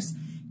receptors,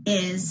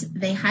 is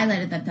they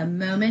highlighted that the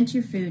moment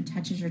your food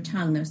touches your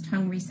tongue, those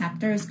tongue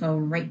receptors go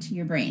right to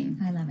your brain.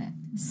 I love it.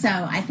 So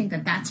I think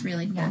that that's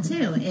really cool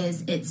too,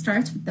 is it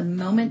starts with the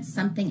moment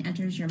something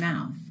enters your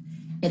mouth.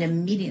 It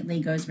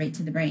immediately goes right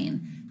to the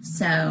brain.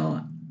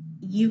 So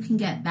you can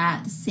get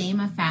that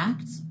same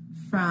effect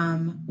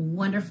from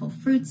wonderful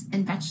fruits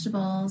and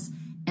vegetables.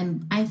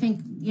 And I think,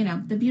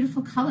 the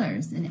beautiful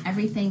colors and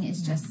everything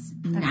is just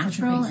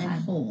natural and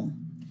whole.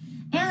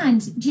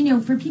 And,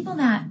 for people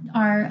that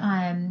are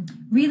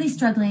really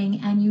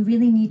struggling and you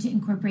really need to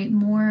incorporate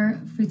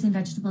more fruits and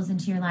vegetables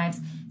into your lives,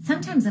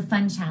 sometimes a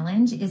fun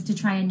challenge is to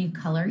try a new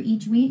color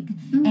each week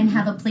and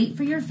have a plate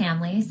for your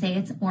family. Say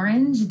it's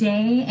orange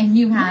day and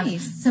you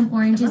have some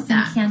oranges,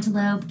 some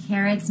cantaloupe,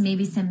 carrots,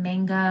 maybe some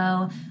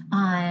mango,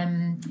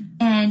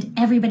 and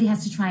everybody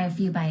has to try a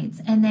few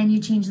bites. And then you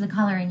change the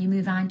color and you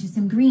move on to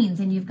some greens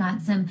and you've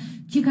got some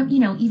cucumber,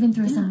 even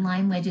throw some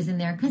lime wedges in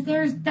there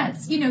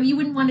because you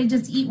wouldn't want to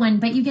just eat one,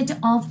 but you get to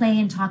all play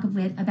and talk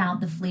about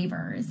the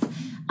flavors.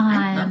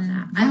 I love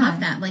that. I love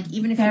that. Like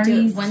even if you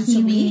do it once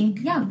a week.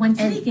 Yeah, once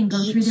a week and go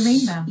through the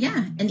rainbow.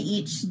 Yeah, and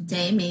each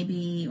day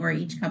maybe, or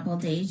each couple of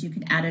days, you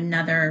could add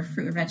another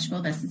fruit or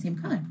vegetable that's the same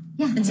color.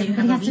 Yeah, and so you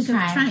have a week of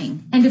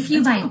trying. And a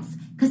few bites.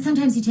 Because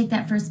sometimes you take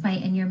that first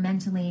bite and you're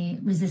mentally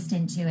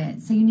resistant to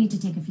it. So you need to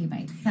take a few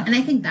bites. So. And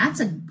I think that's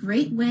a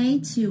great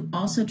way to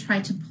also try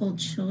to pull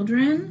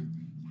children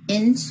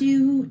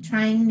into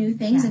trying new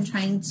things and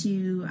trying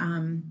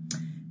to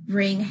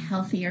bring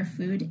healthier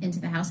food into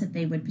the house that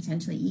they would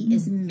potentially eat,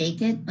 is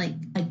make it like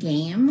a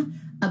game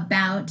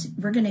about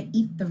we're going to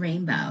eat the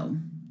rainbow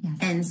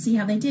and see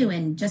how they do.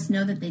 And just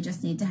know that they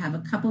just need to have a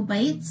couple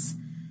bites.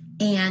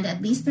 And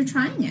at least they're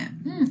trying it.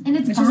 And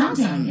it's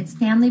bonding. Awesome. It's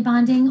family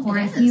bonding. Or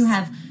if you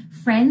have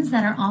friends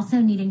that are also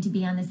needing to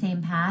be on the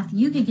same path,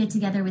 you could get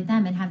together with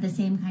them and have the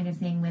same kind of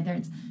thing, whether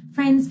it's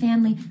friends,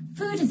 family.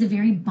 Food is a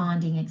very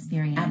bonding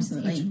experience.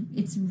 Absolutely.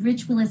 It's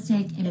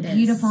ritualistic and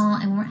beautiful,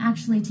 and we're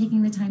actually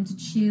taking the time to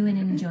chew and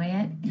enjoy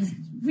it. It's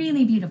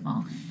really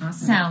beautiful.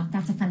 Awesome. So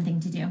that's a fun thing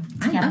to do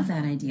together. I love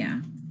that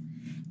idea.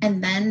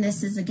 And then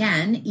this is,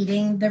 again,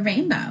 eating the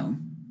rainbow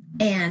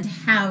and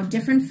how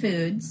different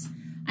foods,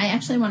 I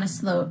actually want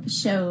to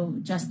show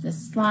just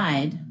this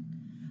slide,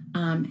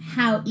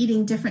 how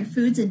eating different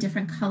foods in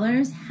different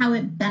colors, how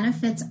it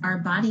benefits our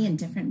body in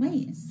different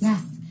ways.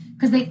 Yes,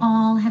 because they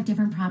all have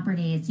different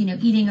properties. You know,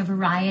 eating a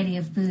variety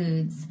of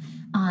foods,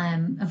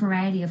 a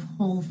variety of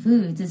whole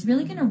foods is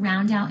really going to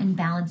round out and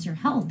balance your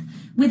health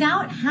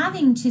without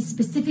having to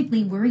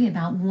specifically worry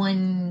about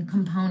one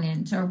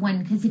component or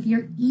one, because if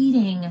you're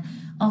eating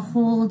a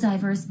whole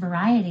diverse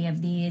variety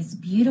of these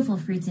beautiful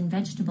fruits and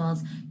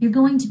vegetables, you're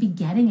going to be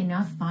getting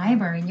enough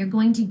fiber, and you're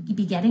going to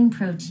be getting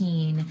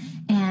protein,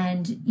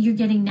 and you're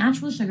getting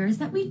natural sugars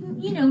that we,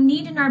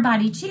 need in our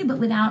body too, but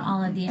without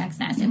all of the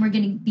excess. And we're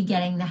going to be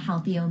getting the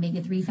healthy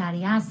omega-3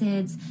 fatty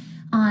acids,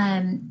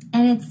 and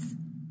it's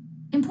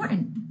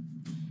important.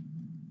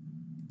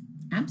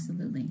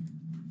 Absolutely.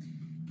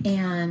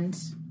 And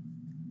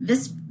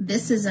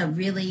this is a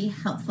really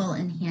helpful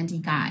and handy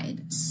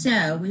guide.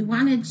 So we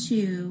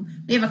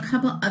have a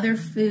couple other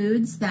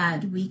foods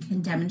that we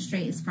can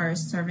demonstrate as far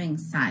as serving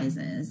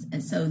sizes.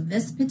 And so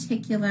this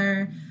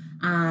particular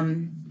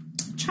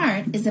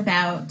chart is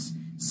about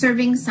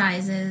serving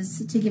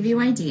sizes to give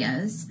you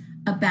ideas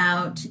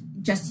about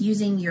just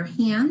using your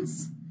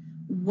hands,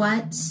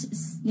 what,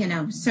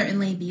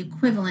 certainly the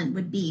equivalent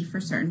would be for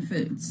certain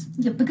foods.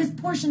 Yeah, because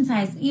portion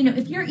size,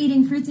 if you're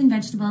eating fruits and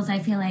vegetables, I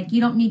feel like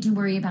you don't need to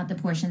worry about the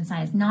portion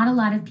size. Not a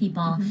lot of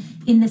people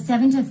in the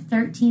 7 to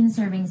 13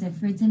 servings of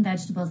fruits and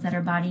vegetables that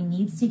our body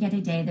needs to get a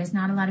day, there's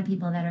not a lot of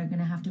people that are going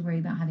to have to worry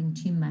about having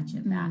too much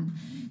of that.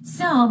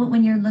 So, but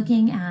when you're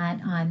looking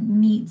at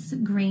meats,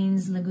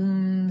 grains,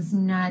 legumes,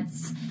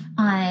 nuts,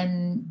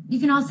 you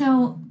can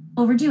also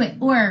overdo it.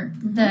 Or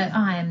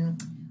the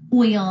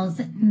oils,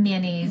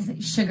 mayonnaise,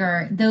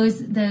 sugar, those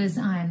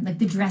like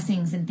the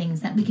dressings and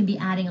things that we can be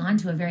adding on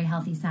to a very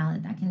healthy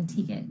salad that can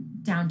take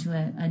it down to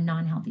a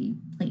non-healthy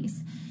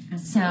place.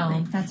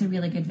 Absolutely. So that's a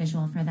really good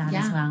visual for that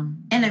as well.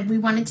 And we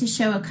wanted to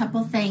show a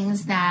couple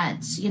things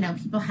that,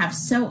 people have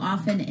so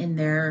often in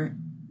their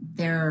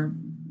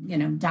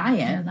diet.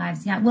 Their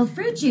lives, yeah. Well,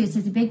 fruit juice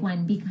is a big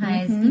one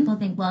because people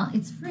think, well,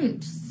 it's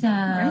fruit,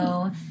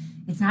 so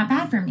it's not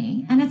bad for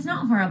me. And it's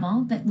not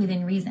horrible, but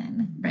within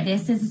reason. Right.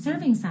 This is a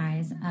serving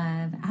size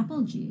of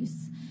apple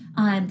juice.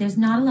 There's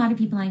not a lot of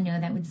people I know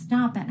that would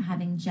stop at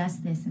having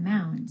just this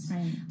amount.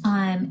 Right.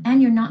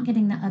 And you're not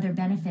getting the other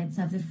benefits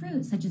of the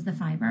fruit, such as the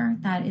fiber,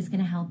 that is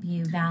going to help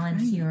you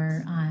balance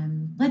your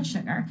blood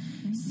sugar.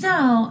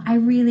 So I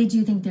really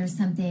do think there's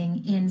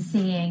something in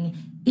saying,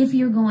 if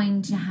you're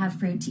going to have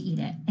fruit, to eat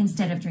it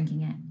instead of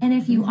drinking it. And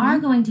if you are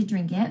going to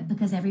drink it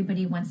because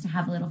everybody wants to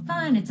have a little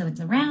fun, and so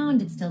it's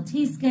around, it still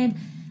tastes good,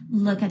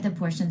 look at the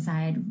portion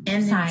size.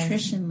 And the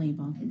nutrition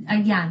label.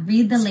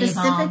 Read the label.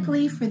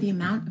 Specifically for the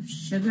amount of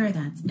sugar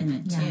that's in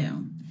it,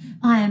 too.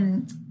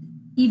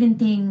 Even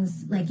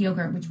things like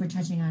yogurt, which we're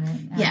touching on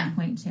at a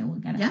point, too. We'll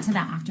get to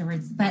that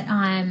afterwards. But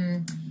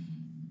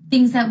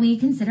things that we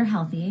consider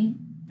healthy,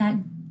 that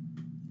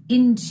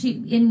in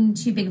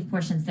too big of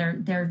portions,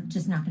 they're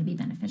just not going to be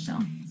beneficial.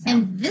 So.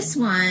 And this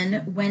one,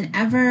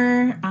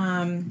 whenever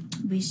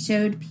we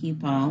showed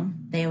people,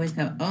 they always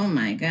go, "Oh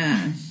my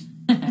gosh!"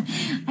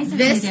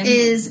 This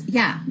is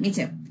me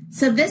too.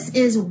 So this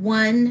is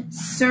one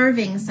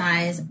serving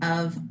size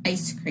of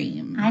ice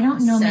cream. I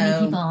don't know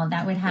many people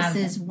that would have.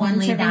 This is one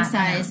serving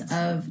size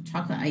of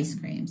chocolate ice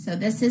cream. So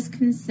this is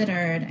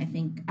considered, I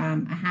think,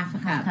 a half a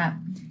cup.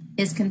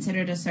 Is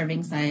considered a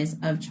serving size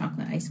of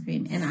chocolate ice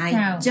cream. And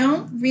I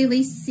don't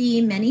really see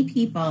many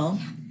people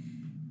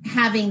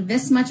having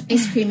this much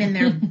ice cream in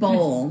their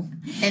bowl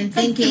and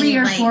thinking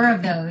like 3 or 4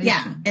 of those.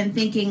 Yeah, and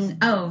thinking,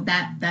 oh,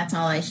 that's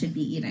all I should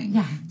be eating.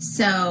 Yeah.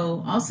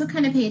 So also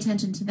kind of pay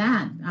attention to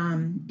that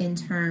in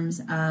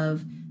terms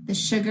of the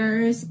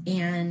sugars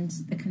and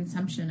the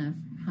consumption of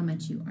how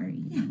much you are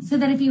eating. Yeah. So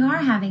that if you are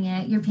having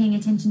it, you're paying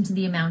attention to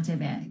the amount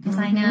of it. Because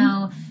I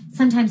know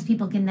sometimes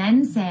people can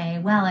then say,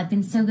 well, I've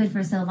been so good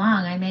for so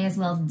long, I may as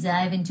well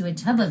dive into a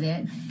tub of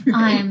it.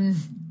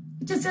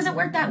 It just doesn't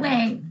work that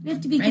way. You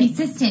have to be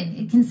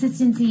consistent.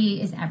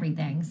 Consistency is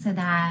everything, so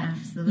that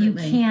you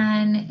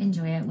can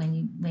enjoy it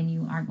when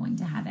you are going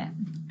to have it.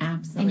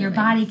 Absolutely. And your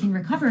body can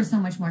recover so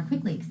much more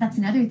quickly. Because that's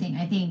another thing.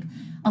 I think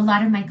a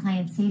lot of my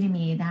clients say to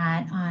me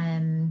that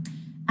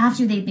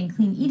after they've been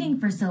clean eating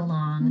for so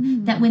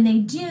long, that when they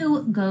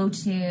do go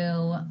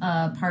to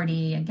a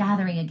party, a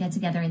gathering, a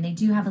get-together, and they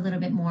do have a little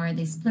bit more,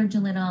 they splurge a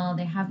little,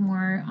 they have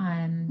more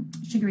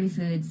sugary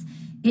foods,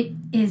 it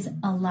is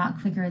a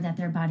lot quicker that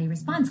their body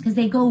responds because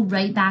they go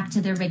right back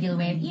to their regular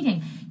way of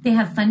eating. They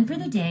have fun for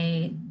the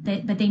day,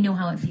 but they know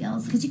how it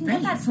feels because you can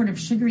get that sort of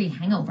sugary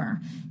hangover.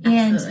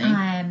 Absolutely.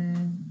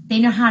 And they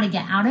know how to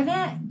get out of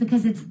it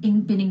because it's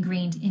been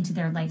ingrained into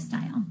their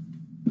lifestyle.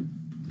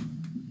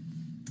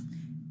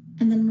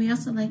 And then we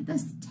also like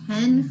this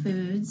 10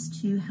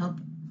 foods to help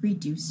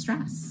reduce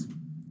stress.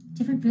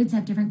 Different foods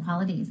have different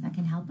qualities that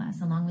can help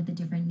us, along with the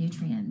different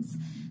nutrients.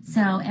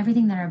 So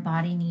everything that our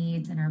body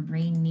needs and our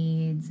brain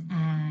needs,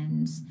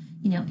 and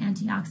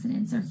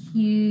antioxidants are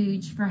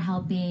huge for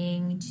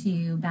helping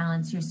to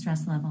balance your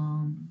stress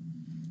level.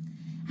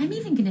 I'm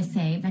even going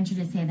to venture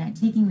to say that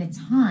taking the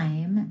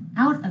time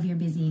out of your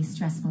busy,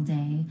 stressful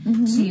day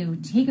to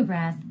take a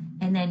breath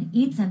and then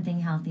eat something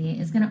healthy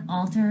is going to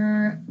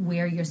alter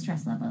where your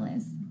stress level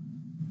is.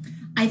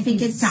 I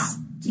think it's stop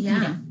to eat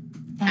it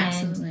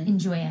and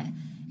enjoy it,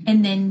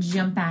 and then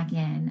jump back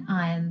in.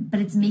 But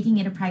it's making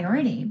it a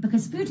priority,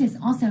 because food is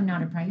also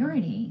not a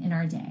priority in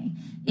our day.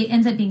 It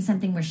ends up being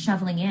something we're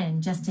shoveling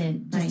in just to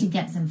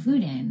get some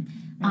food in.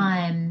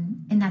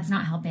 And that's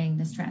not helping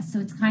the stress. So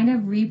it's kind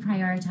of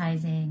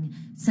reprioritizing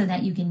so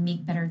that you can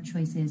make better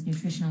choices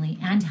nutritionally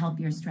and help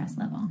your stress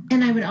level.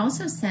 And I would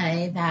also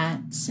say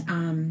that,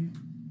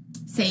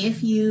 say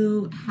if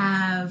you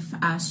have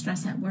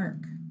stress at work,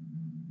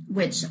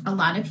 which a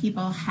lot of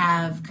people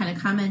have kind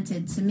of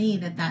commented to me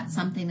that that's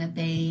something that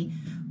they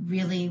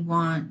really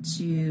want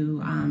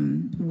to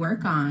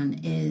work on,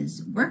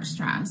 is work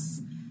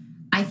stress.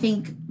 I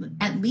think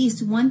at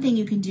least one thing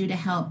you can do to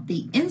help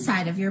the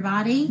inside of your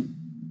body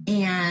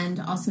and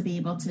also be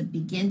able to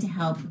begin to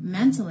help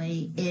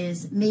mentally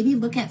is maybe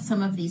look at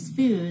some of these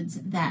foods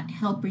that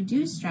help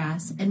reduce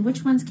stress, and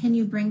which ones can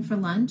you bring for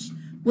lunch,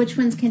 which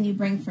ones can you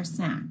bring for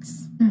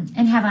snacks.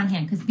 And have on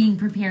hand, because being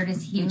prepared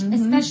is huge,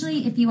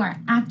 especially if you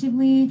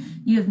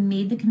have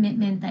made the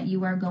commitment that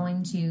you are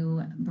going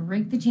to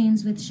break the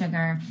chains with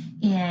sugar,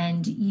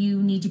 and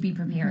you need to be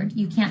prepared.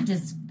 You can't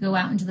just go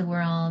out into the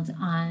world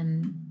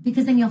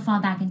because then you'll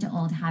fall back into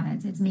old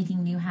habits. It's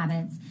making new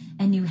habits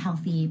and new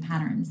healthy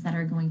patterns that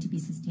are going to be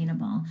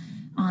sustainable.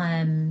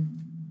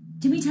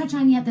 Did we touch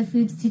on yet the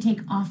foods to take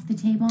off the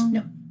table?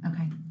 No.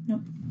 Okay.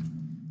 Nope.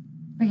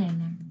 We're getting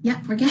there.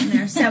 Yeah, we're getting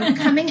there. So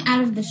coming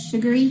out of the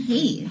sugary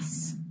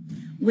haze,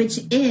 which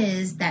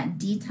is that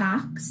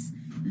detox,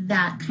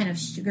 that kind of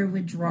sugar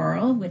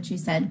withdrawal, which you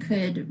said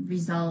could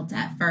result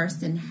at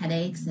first in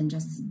headaches and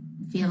just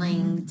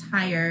feeling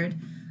tired.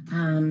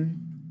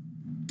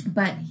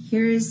 But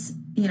here's,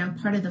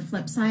 part of the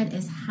flip side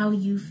is how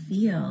you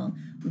feel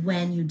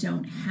when you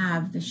don't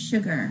have the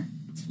sugar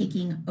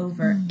taking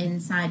over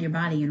inside your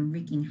body and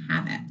wreaking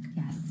havoc.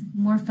 Yes,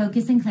 more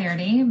focus and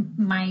clarity,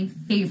 my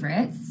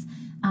favorites.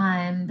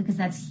 Because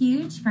that's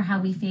huge for how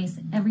we face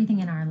everything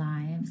in our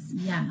lives.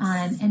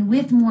 Yes. And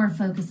with more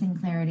focus and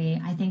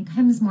clarity, I think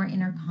comes more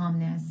inner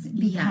calmness,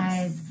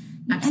 because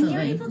and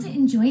you're able to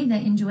enjoy the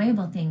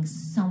enjoyable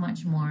things so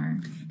much more.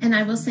 And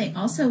I will say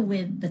also,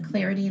 with the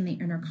clarity and the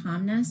inner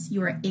calmness,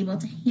 you are able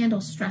to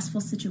handle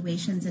stressful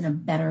situations in a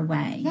better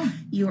way. Yeah.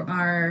 You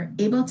are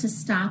able to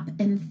stop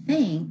and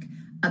think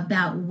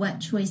about what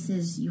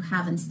choices you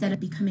have instead of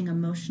becoming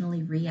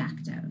emotionally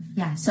reactive.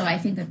 Yes. So I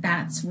think that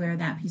that's where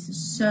that piece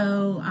is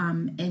so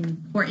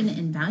important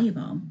and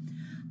valuable.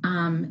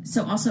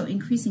 So also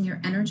increasing your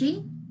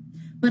energy,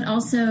 but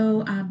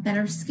also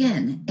better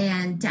skin.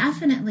 And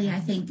definitely, I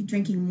think,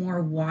 drinking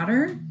more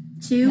water,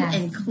 too,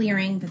 and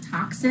clearing the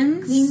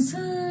toxins. Clean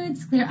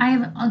foods, I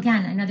have,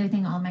 again, another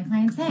thing all my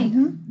clients say,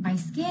 my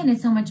skin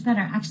is so much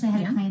better. Actually, I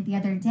had a client the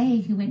other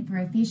day who went for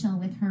a facial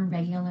with her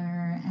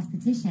regular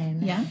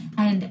esthetician. Yeah.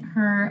 And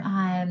her,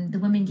 the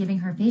woman giving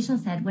her facial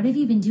said, "What have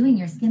you been doing?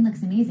 Your skin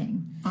looks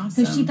amazing."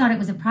 Awesome. So she thought it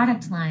was a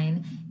product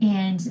line,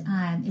 and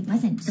it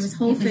wasn't. It was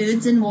whole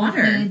foods and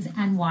water. Whole foods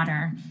and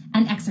water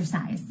and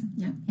exercise.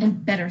 Yeah.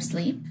 And better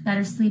sleep.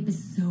 Better sleep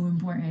is so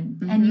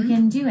important. And you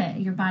can do it.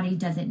 Your body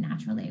does it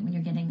naturally when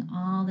you're getting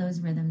all those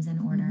rhythms in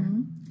order.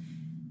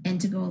 And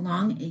to go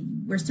along,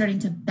 we're starting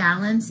to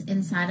balance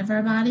inside of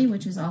our body,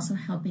 which is also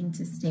helping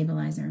to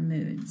stabilize our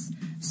moods.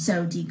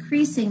 So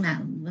decreasing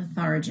that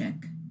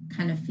lethargic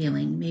kind of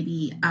feeling,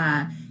 maybe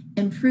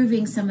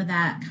improving some of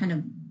that kind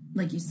of,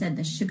 like you said,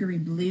 the sugary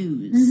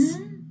blues.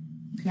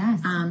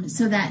 Yes.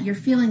 So that you're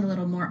feeling a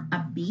little more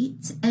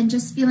upbeat and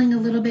just feeling a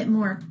little bit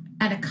more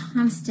at a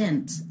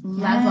constant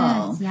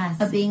level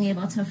of being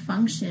able to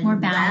function more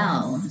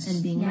well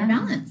and being more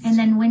balanced. And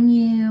then when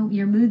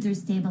your moods are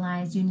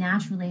stabilized, you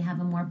naturally have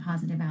a more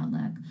positive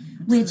outlook,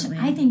 which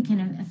I think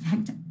can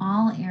affect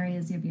all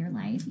areas of your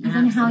life,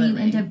 even how you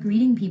end up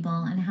greeting people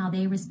and how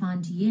they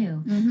respond to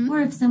you.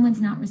 Or if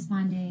someone's not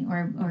responding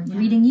or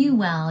greeting you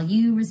well,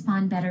 you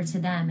respond better to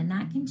them, and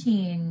that can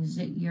change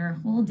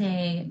your whole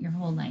day, your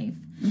whole life.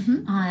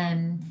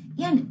 And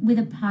with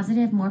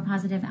a more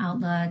positive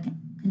outlook,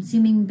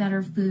 consuming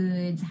better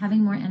foods,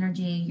 having more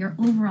energy, your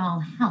overall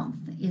health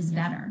is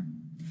better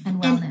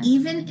and wellness. And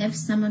even if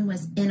someone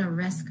was in a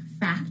risk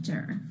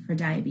factor for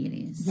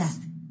diabetes.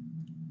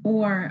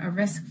 Or a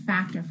risk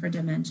factor for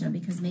dementia,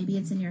 because maybe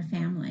it's in your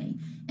family,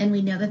 and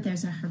we know that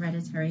there's a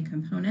hereditary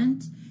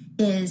component,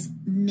 is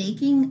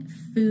making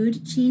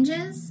food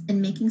changes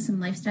and making some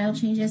lifestyle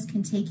changes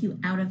can take you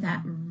out of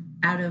that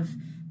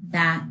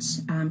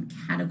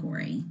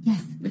category.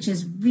 Yes. Which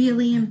is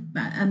really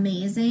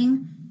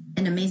amazing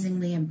and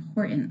amazingly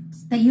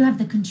important. That you have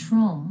the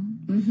control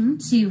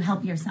to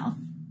help yourself.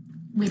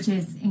 which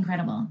is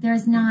incredible.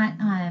 There's not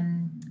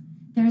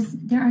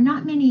there are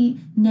not many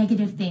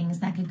negative things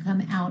that could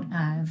come out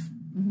of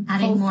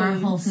adding more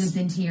whole foods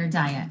into your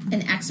diet.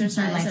 And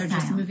exercise or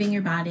just moving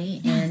your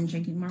body and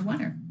drinking more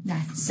water.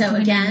 Yes. So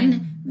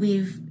again,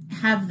 we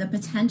have the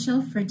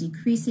potential for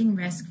decreasing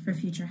risk for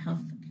future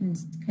health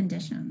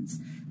conditions,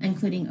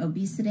 including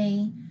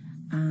obesity,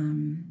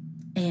 and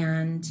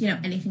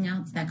anything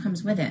else that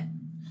comes with it.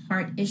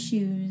 Heart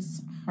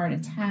issues, heart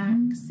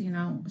attacks,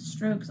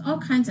 strokes, all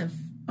kinds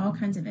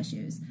of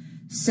issues.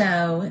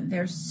 So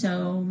there's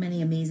so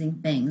many amazing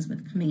things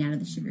with coming out of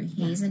the sugary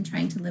haze and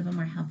trying to live a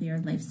more healthier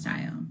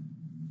lifestyle.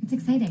 It's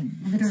exciting.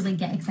 I literally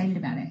get excited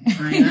about it.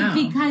 I know.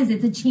 Because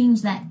it's a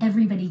change that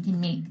everybody can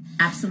make.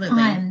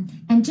 Absolutely.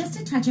 And just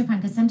to touch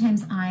upon, because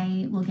sometimes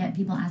I will get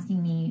people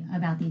asking me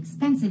about the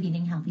expense of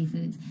eating healthy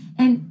foods.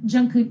 And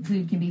junk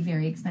food can be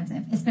very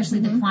expensive, especially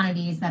the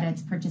quantities that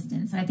it's purchased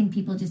in. So I think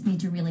people just need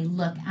to really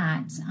look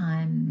at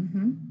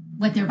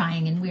what they're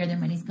buying and where their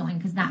money's going,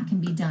 because that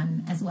can be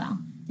done as well.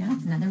 Yeah.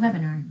 That's another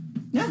webinar.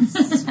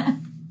 Yes.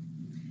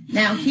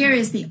 Now, here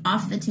is the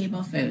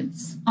off-the-table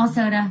foods. All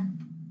soda,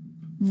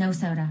 no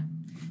soda.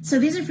 So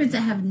these are foods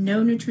that have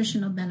no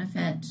nutritional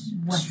benefit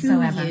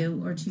whatsoever to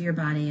you or to your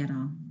body at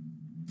all.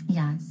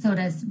 Yeah,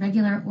 sodas,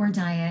 regular or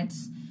diet,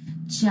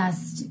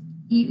 just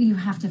you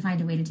have to find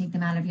a way to take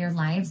them out of your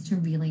lives to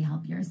really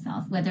help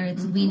yourself, whether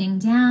it's weaning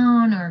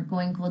down or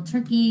going cold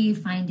turkey,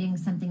 finding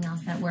something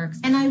else that works.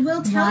 And I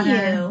will tell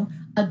you,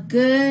 a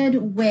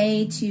good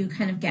way to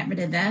kind of get rid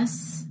of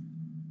this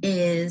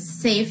is,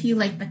 say, if you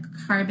like the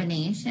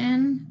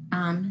carbonation,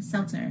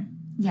 seltzer.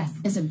 Yes.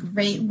 Is a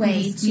great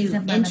way to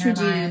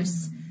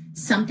introduce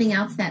something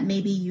else that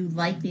maybe you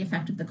like the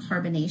effect of the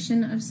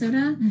carbonation of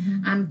soda.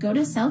 Go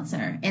to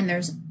seltzer, and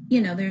there's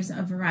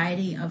a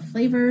variety of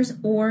flavors,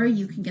 or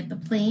you can get the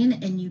plain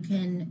and you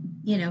can,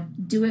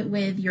 do it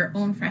with your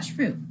own fresh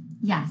fruit.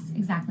 Yes,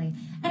 exactly.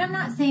 And I'm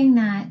not saying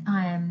that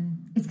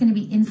it's going to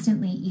be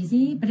instantly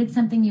easy, but it's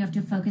something you have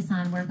to focus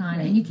on, work on,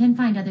 and you can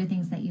find other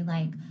things that you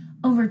like.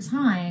 Over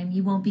time,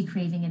 you won't be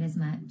craving it as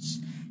much.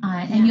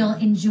 And you'll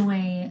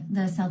enjoy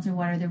the seltzer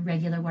water, the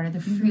regular water, the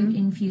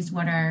fruit-infused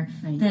water,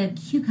 the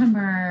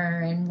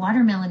cucumber and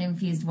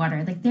watermelon-infused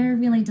water. Like, they're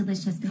really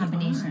delicious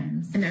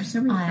combinations. And they're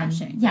so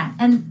refreshing. Yeah,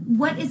 and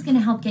what is going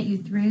to help get you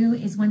through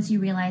is once you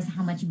realize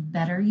how much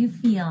better you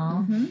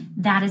feel,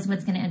 that is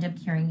what's going to end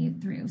up carrying you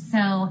through.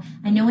 So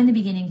I know in the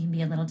beginning can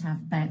be a little tough,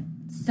 but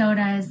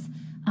sodas,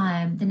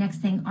 the next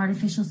thing,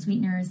 artificial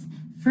sweeteners.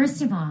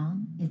 First of all,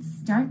 it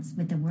starts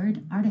with the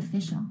word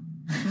artificial.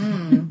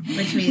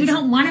 Which means we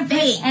don't want to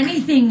put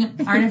anything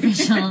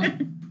artificial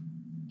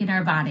in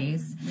our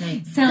bodies.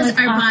 Right. So because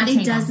our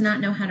body does not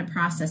know how to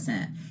process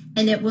it.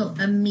 And it will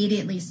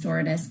immediately store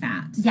it as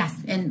fat. Yes.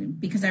 And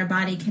because our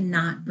body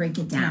cannot break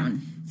it down.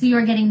 Right. So you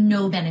are getting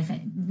no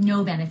benefit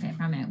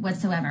from it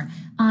whatsoever.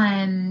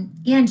 And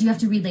you have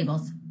to read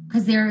labels,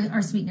 because there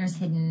are sweeteners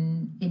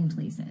hidden in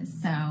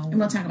places. So, and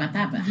we'll talk about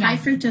that. But high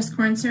fructose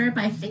corn syrup,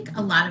 I think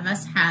a lot of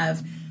us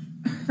have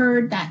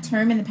heard that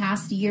term in the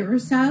past year or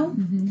so.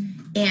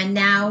 And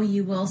now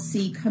you will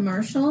see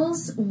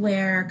commercials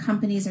where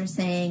companies are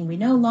saying, we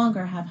no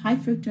longer have high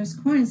fructose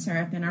corn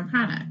syrup in our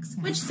products,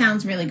 which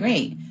sounds really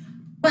great.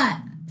 But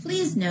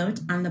please note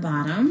on the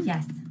bottom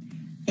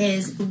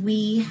is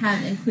we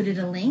have included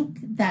a link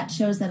that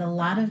shows that a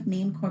lot of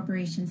name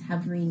corporations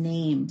have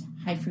renamed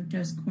high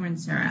fructose corn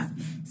syrup.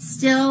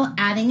 Still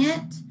adding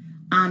it.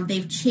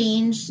 They've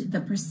changed the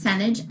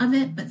percentage of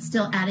it, but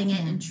still adding it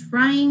and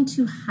trying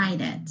to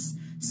hide it.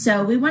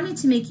 So we wanted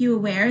to make you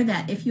aware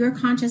that if you're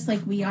conscious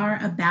like we are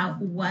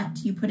about what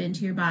you put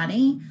into your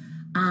body,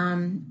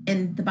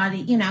 and the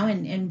body,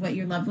 and what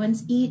your loved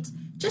ones eat,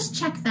 just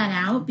check that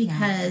out,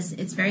 because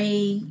it's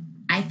very,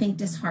 I think,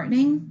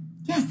 disheartening.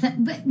 Yes,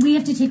 but we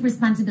have to take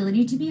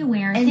responsibility to be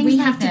aware. And we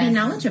have to be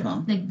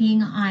knowledgeable. Like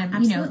being on,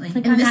 Absolutely.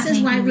 And this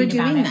is why we're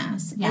doing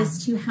this,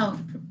 is to help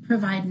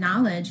provide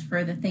knowledge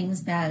for the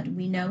things that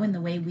we know and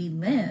the way we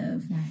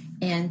live,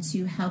 and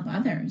to help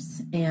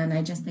others. And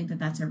I just think that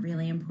that's a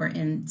really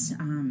important,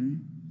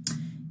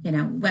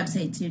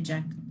 website to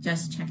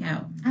just check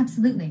out.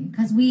 Absolutely,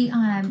 because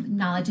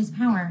knowledge is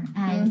power,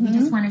 and we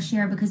just want to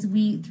share, because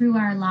through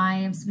our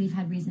lives, we've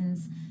had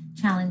reasons,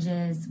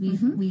 challenges,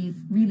 we've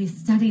really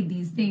studied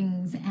these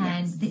things,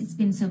 and it's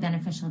been so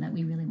beneficial that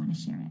we really want to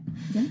share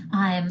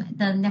it.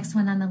 The next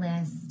one on the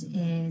list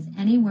is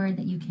any word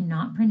that you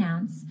cannot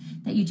pronounce,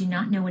 that you do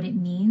not know what it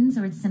means,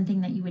 or it's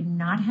something that you would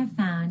not have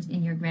found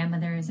in your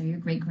grandmother's or your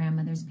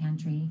great-grandmother's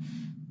pantry.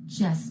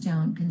 Just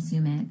don't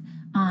consume it.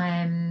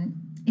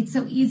 It's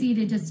so easy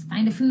to just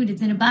find a food,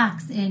 it's in a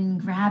box,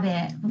 and grab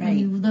it. But when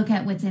you look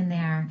at what's in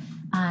there,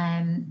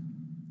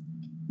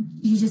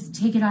 you just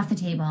take it off the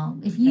table.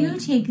 If you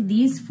take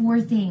these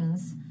 4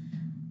 things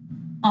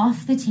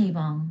off the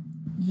table,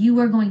 you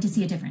are going to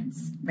see a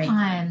difference.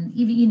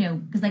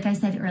 Even, because like I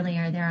said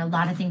earlier, there are a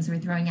lot of things we're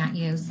throwing at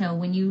you. So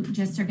when you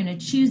just are going to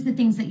choose the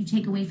things that you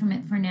take away from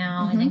it for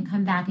now, and then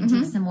come back and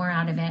take some more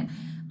out of it,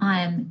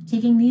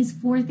 taking these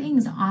 4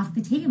 things off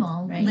the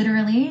table,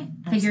 literally,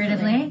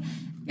 figuratively,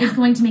 is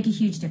going to make a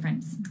huge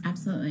difference.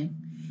 Absolutely.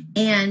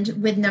 And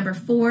with number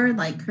 4,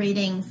 like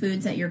creating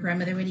foods that your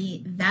grandmother would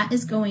eat, that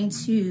is going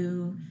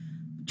to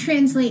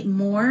translate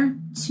more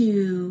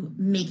to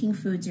making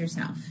foods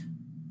yourself.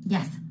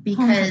 Yes.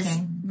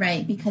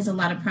 Because a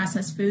lot of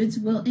processed foods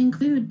will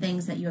include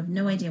things that you have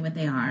no idea what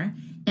they are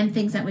and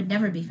things that would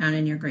never be found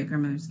in your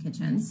great-grandmother's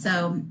kitchen.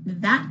 So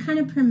that kind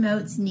of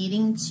promotes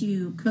needing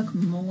to cook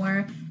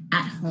more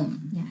at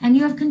home. Yeah. And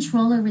you have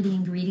control over the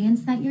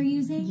ingredients that you're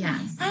using.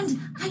 Yes. And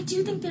I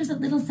do think there's a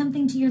little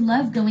something to your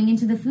love going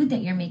into the food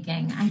that you're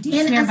making. I do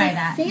swear by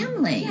that.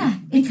 Family. Yeah.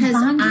 Because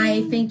bonding.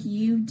 I think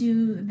you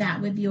do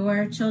that with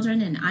your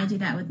children and I do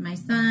that with my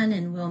son,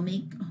 and we'll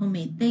make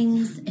homemade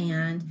things,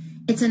 and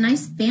it's a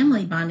nice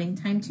family bonding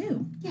time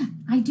too. Yeah,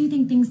 I do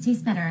think things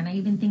taste better. And I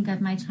even think of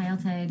my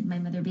childhood. My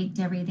mother baked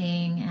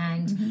everything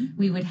and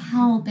we would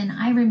help. And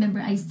I remember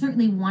I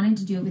certainly wanted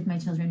to do it with my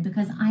children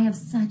because I have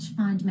such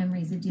fond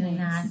memories of doing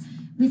that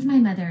with my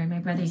mother and my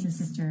brothers and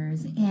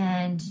sisters.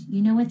 And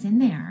you know what's in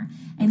there.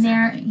 And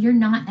you're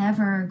not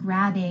ever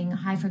grabbing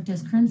high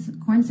fructose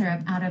corn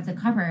syrup out of the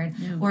cupboard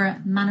or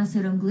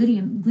monosodium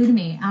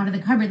glutamate out of the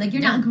cupboard. Like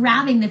you're not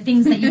grabbing the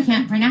things that you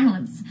can't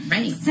pronounce.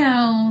 Right.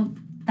 So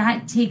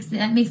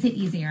that makes it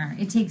easier.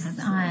 It takes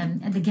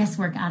the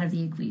guesswork out of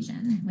the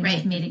equation when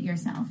you've made it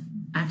yourself.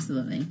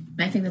 Absolutely.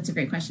 I think that's a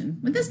great question.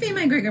 Would this be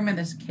my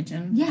great-grandmother's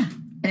kitchen? Yeah.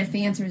 And if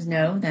the answer is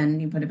no, then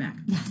you put it back.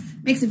 Yes.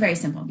 Makes it very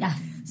simple. Yes.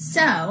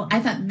 So I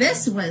thought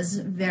this was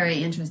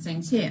very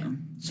interesting too.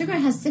 Sugar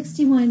has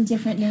 61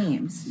 different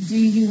names. Do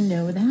you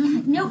know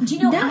that? No. Do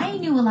you know, I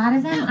knew a lot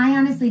of them. No. I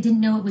honestly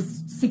didn't know it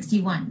was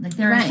 61. Like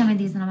there are some of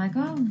these and I'm like,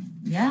 oh,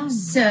 yeah.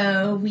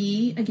 So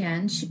we,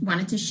 again,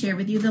 wanted to share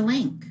with you the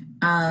link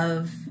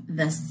of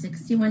the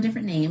 61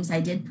 different names. I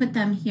did put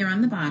them here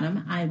on the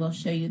bottom. I will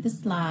show you the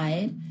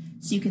slide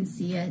so you can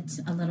see it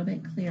a little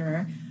bit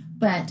clearer.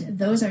 But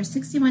those are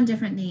 61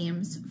 different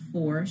names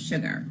for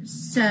sugar.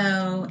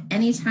 So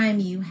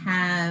anytime you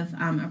have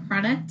a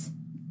product,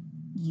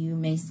 you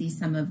may see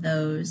some of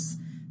those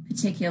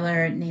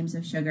particular names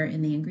of sugar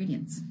in the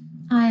ingredients.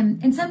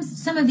 And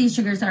some of these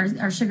sugars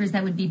are sugars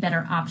that would be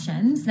better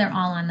options. They're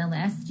all on the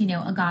list. You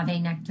know,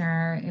 agave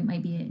nectar. It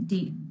might be a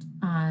date,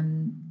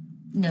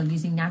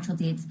 using natural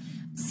dates.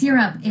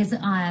 Syrup is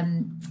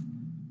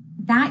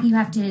that you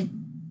have to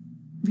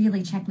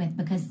really check with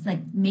because like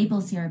maple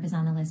syrup is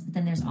on the list, but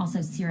then there's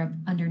also syrup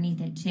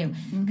underneath it too.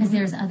 Because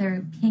there's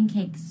other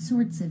pancake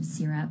sorts of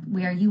syrup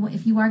where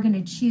if you are going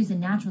to choose a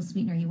natural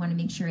sweetener, you want to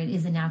make sure it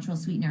is a natural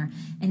sweetener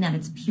and that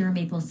it's pure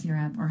maple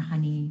syrup or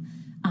honey,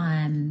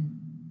 and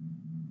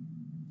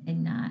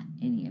not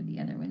any of the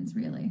other ones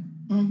really.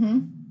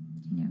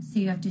 So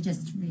you have to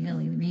just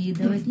really read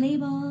those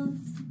labels.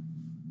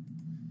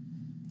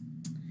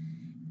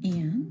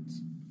 And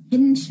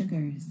hidden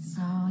sugars.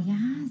 Oh,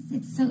 yes.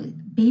 It's so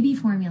baby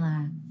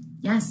formula.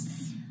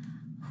 Yes.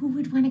 Who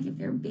would want to give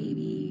their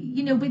baby,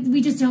 but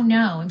we just don't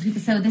know. And people,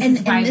 so this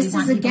is why we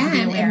want people to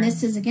be aware. And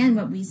this is again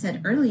what we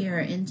said earlier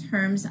in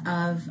terms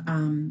of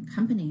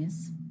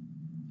companies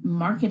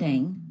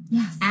marketing,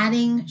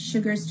 adding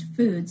sugars to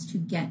foods to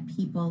get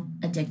people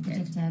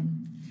addicted.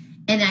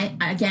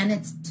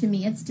 And to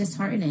me, it's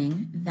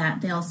disheartening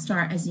that they'll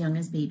start as young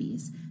as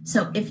babies.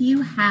 So if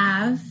you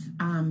have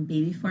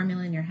baby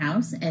formula in your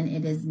house and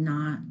it is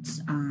not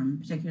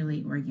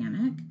particularly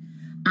organic,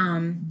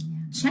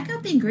 check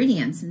out the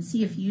ingredients and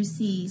see if you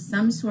see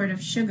some sort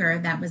of sugar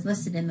that was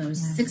listed in those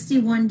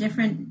 61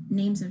 different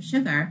names of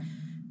sugar,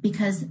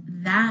 because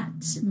that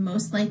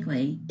most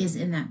likely is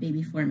in that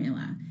baby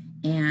formula.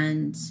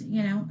 And,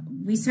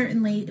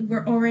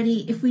 we're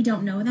already, if we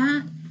don't know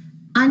that,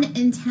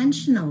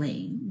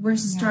 unintentionally, we're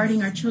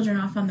starting our children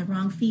off on the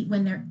wrong feet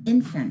when they're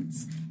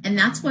infants. And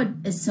that's what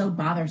is so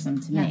bothersome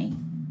to me.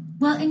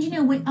 Well, and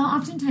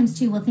oftentimes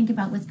too, we'll think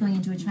about what's going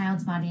into a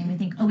child's body and we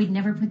think, oh, we'd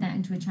never put that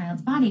into a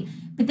child's body.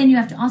 But then you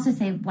have to also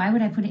say, why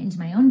would I put it into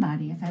my own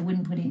body if I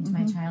wouldn't put it into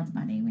my child's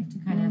body? We have to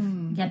kind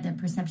of get the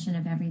perception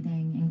of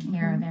everything and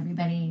care of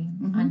everybody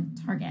on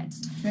target.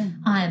 Sure.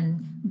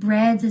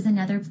 Breads is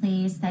another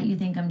place that you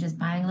think I'm just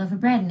buying a loaf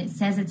of bread and it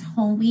says it's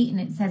whole wheat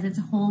and it says it's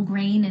whole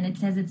grain and it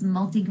says it's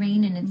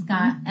multigrain and it's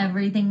got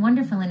everything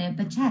wonderful in it,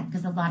 but check,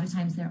 because a lot of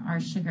times there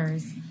are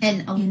sugars.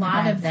 And a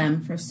lot of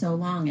them for so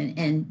long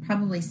and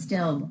probably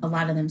still, a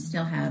lot of them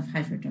still have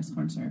high fructose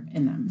corn syrup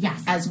in them.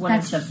 Yes. As one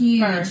of the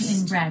huge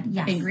first in bread.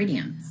 Yes.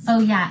 Ingredients. Oh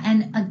yeah,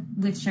 and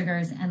with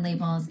sugars and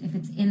labels, if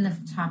it's in the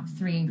top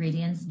 3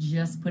 ingredients,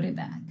 just put it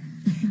back.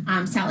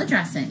 Salad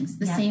dressings,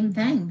 the same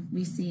thing.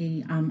 We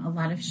see a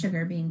lot of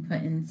sugar being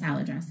put in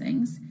salad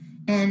dressings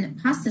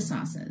and pasta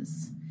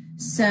sauces.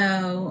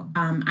 So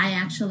I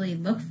actually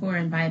look for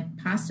and buy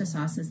pasta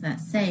sauces that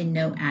say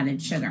no added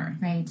sugar.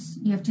 Right.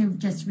 You have to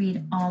just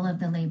read all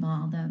of the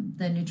label,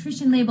 the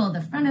nutrition label,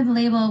 the front of the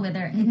label,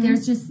 whether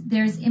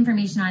there's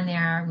information on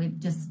there. We've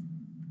just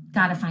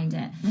got to find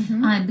it.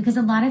 Because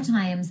a lot of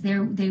times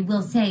they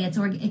will say it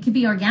could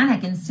be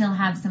organic and still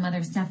have some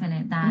other stuff in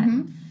it that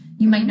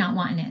you might not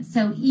want in it.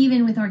 So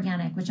even with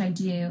organic, which I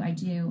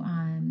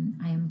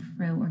am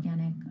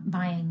pro-organic,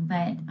 buying,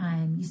 but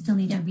you still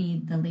need to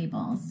read the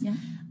labels. Yeah.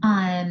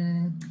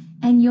 And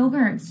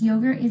yogurts.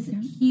 Yogurt is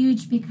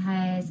huge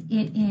because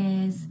it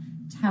is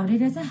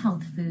touted as a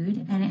health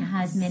food, and it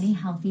has many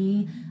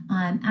healthy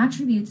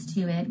attributes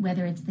to it,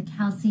 whether it's the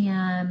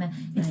calcium,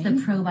 it's the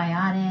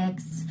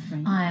probiotics,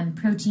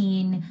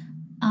 protein,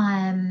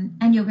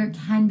 and yogurt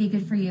can be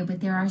good for you,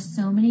 but there are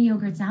so many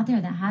yogurts out there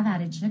that have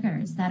added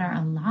sugars that are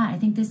a lot. I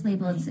think this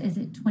label is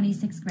it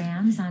 26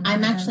 grams?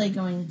 I'm actually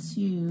going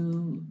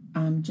to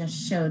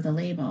just show the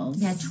labels.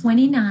 Yeah,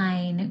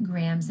 29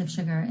 grams of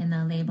sugar in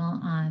the label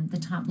on the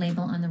top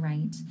label on the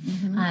right,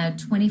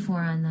 24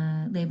 on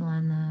the label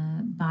on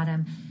the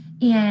bottom.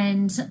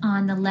 And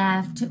on the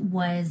left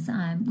was,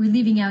 we're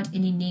leaving out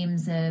any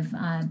names of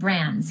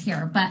brands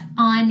here, but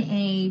on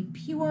a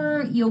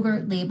pure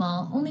yogurt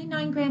label, only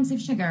 9 grams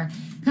of sugar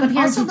compared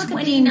but also to look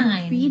 29. At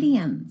the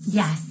ingredients.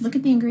 Yes. Look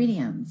at the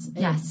ingredients.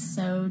 Yes. It's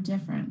so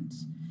different.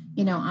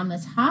 You know, on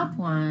the top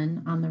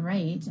one, on the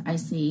right, I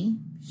see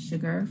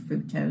sugar,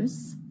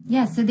 fructose.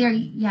 Yeah, so there,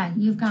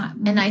 you've got...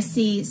 And I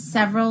see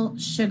several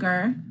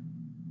sugar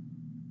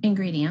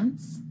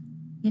ingredients.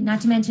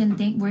 Not to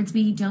mention words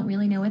we don't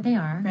really know what they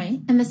are.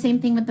 Right. And the same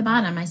thing with the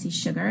bottom. I see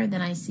sugar,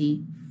 then I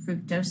see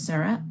fructose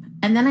syrup,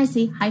 and then I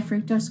see high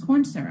fructose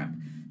corn syrup.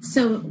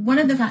 So one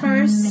of the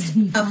first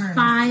of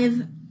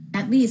 5,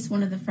 at least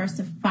one of the first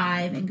of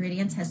 5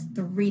 ingredients has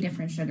 3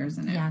 different sugars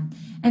in it. Yeah.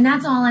 And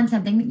that's all on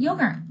something.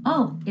 Yogurt.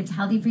 Oh, it's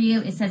healthy for you.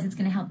 It says it's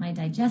going to help my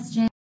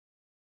digestion.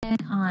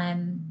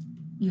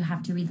 You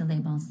have to read the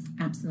labels.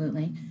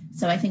 Absolutely.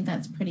 So I think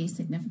that's pretty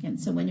significant.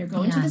 So when you're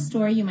going to the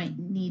store, you might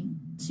need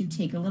to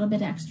take a little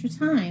bit extra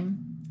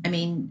time. I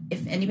mean,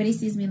 if anybody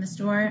sees me in the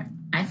store,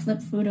 I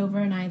flip food over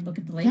and I look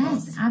at the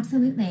labels. Yes,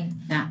 absolutely.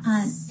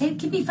 It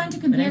can be fun to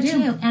compare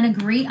too, and a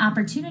great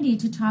opportunity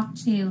to talk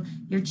to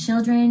your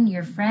children,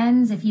 your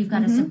friends. If you've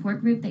got a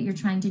support group that you're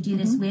trying to do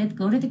this with,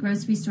 go to the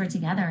grocery store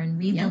together and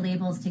read the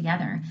labels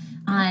together.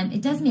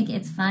 It does make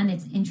it's fun.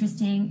 It's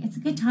interesting. It's a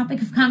good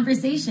topic of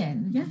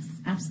conversation. Yes,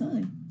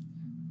 absolutely.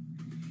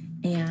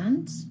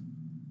 And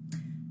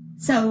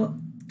so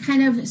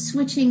kind of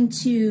switching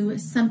to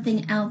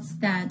something else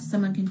that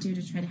someone can do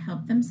to try to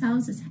help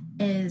themselves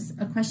is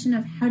a question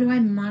of how do I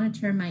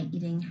monitor my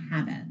eating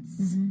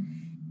habits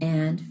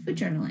and food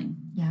journaling.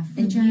 Yeah,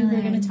 food journaling.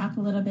 We're going to talk a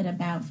little bit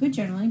about food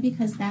journaling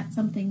because that's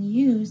something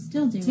you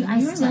still do in your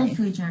life. I still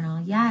food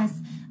journal, yes.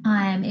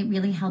 It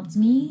really helped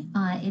me.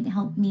 It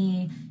helped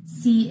me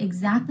see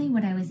exactly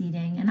what I was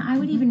eating. And I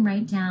would even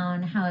write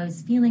down how I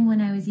was feeling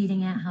when I was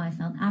eating it, how I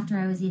felt after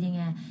I was eating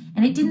it.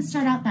 And it didn't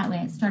start out that way.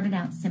 It started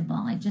out simple.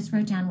 I just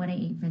wrote down what I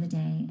ate for the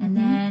day. And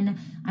then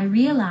I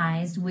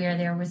realized where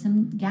there were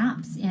some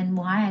gaps in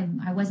why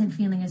I wasn't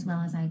feeling as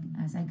well as I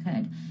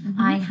could.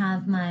 I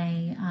have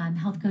my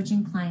health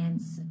coaching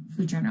clients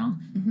food journal,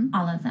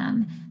 all of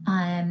them.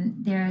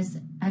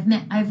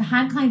 I've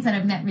had clients that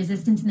I've met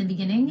resistance in the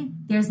beginning.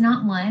 There's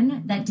not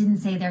one that didn't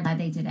say they're glad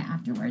they did it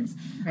afterwards.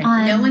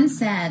 Right. No one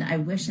said, I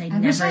wish I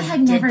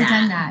had never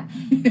done that.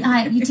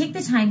 You take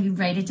the time, you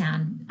write it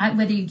down.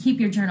 Whether you keep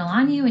your journal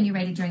on you and you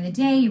write it during the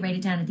day, you write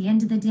it down at the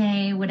end of the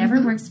day,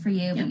 whatever works for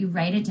you, but you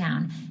write it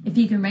down. If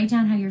you can write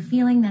down how you're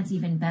feeling, that's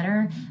even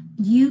better.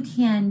 You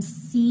can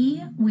see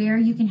where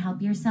you can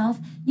help yourself.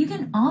 You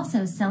can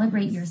also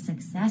celebrate your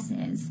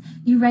successes.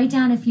 You write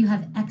down if you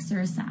have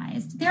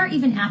exercised. There are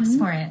even apps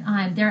for it.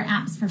 There are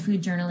apps for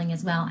food journaling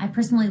as well. I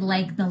personally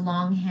like the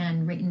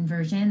longhand written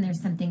version.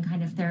 There's something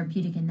kind of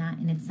therapeutic in that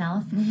in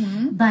itself.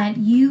 But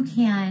you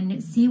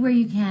can see where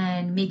you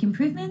can make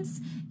improvements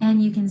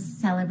and you can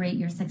celebrate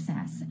your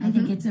success. I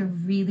think it's a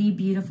really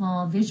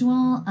beautiful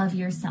visual of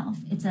yourself.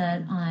 It's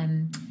a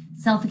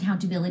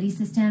self-accountability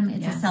system.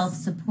 It's a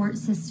self-support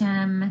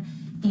system,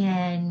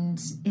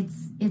 and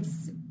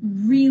it's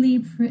really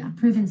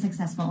proven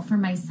successful for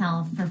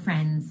myself, for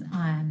friends,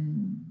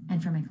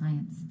 and for my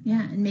clients.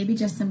 Yeah, and maybe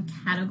just some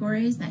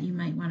categories that you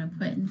might want to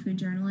put in food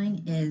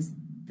journaling is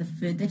the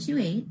food that you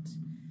ate,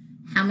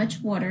 how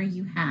much water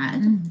you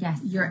had,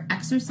 your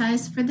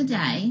exercise for the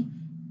day,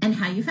 and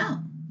how you felt.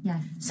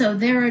 Yes. So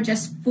there are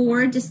just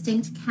 4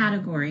 distinct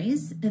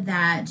categories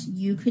that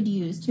you could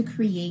use to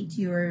create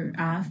your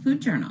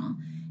food journal.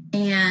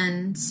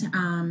 And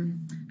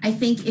I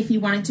think if you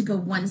wanted to go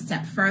one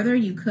step further,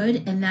 you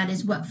could, and that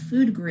is what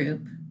food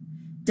group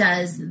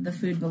does the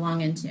food belong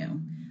into?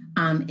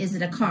 Is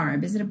it a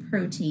carb? Is it a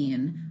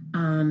protein?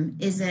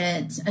 Is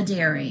it a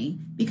dairy?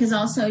 Because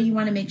also you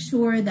want to make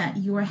sure that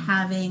you're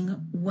having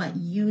what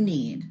you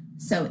need.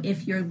 So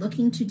if you're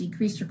looking to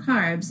decrease your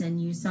carbs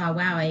and you saw,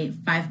 wow, I ate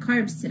 5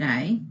 carbs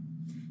today,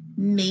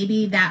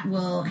 maybe that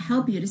will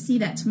help you to see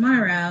that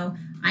tomorrow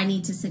I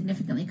need to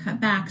significantly cut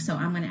back, so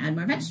I'm going to add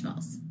more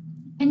vegetables.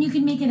 And you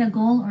can make it a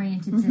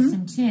goal-oriented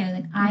system too.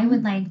 Like I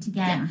would like to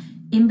get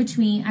in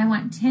between, I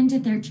want 10 to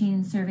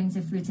 13 servings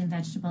of fruits and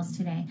vegetables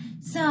today.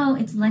 So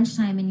it's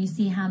lunchtime and you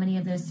see how many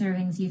of those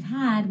servings you've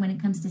had. When it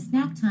comes to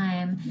snack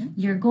time,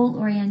 you're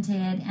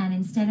goal-oriented, and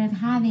instead of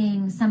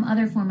having some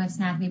other form of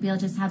snack, maybe I'll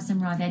just have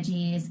some raw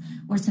veggies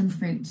or some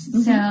fruit.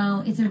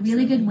 So it's a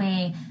really good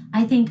way.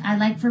 I think I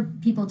like for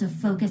people to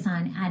focus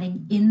on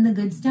adding in the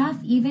good stuff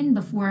even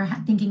before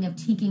thinking of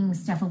taking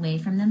stuff away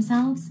from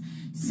themselves.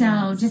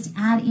 So just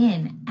add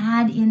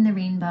in the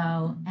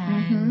rainbow,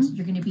 and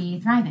you're going to be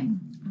thriving.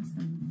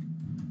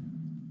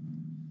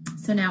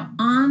 So now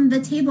on the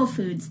table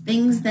foods,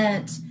 things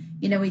that,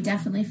 you know, we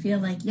definitely feel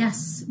like,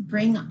 yes,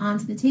 bring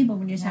onto the table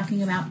when you're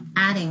talking about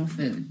adding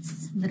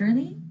foods.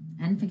 Literally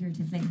and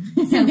figuratively.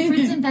 So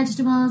fruits and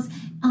vegetables,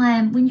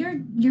 when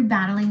you're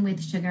battling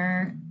with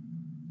sugar,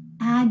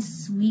 add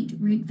sweet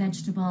root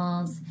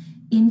vegetables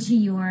into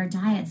your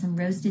diet. Some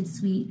roasted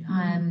sweet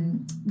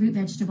root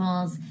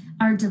vegetables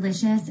are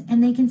delicious,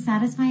 and they can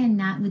satisfy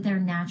with their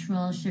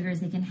natural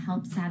sugars. They can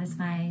help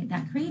satisfy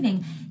that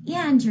craving,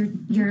 and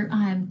your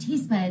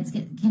taste buds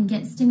can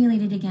get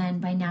stimulated again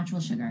by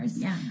natural sugars.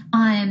 Yeah,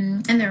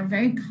 and they're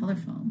very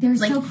colorful. They're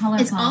so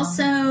colorful. It's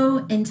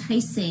also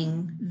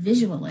enticing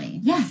visually.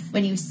 Yes,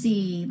 when you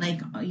see,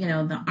 like, you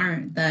know,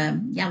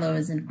 the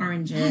yellows and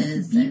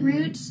oranges,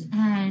 beetroot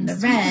and the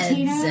reds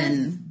potatoes.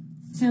 And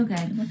so good.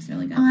 It looks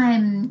really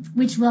good.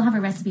 Which we'll have a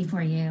recipe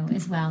for you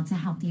as well to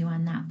help you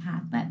on that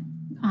path. But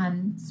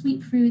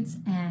sweet fruits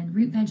and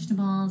root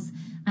vegetables,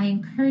 I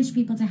encourage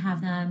people to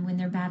have them when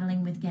they're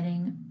battling with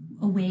getting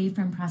away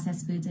from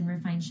processed foods and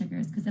refined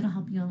sugars, because it'll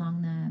help you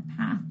along the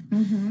path.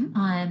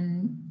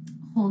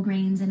 Whole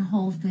grains and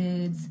whole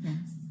foods. Yes.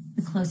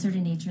 The closer to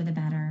nature, the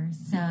better.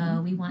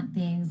 So we want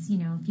things, you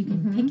know, if you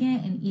can pick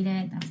it and eat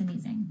it, that's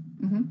amazing.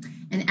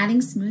 And adding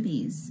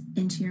smoothies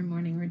into your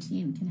morning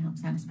routine can help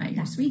satisfy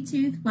your sweet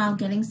tooth while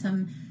getting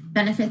some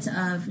benefits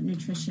of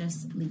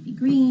nutritious leafy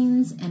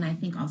greens, and I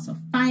think also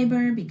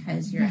fiber,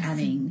 because you're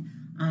adding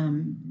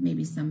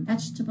maybe some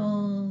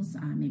vegetables,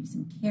 maybe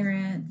some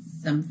carrots,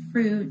 some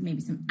fruit, maybe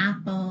some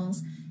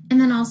apples, and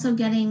then also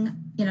getting,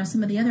 you know,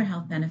 some of the other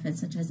health benefits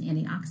such as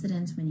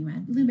antioxidants when you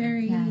add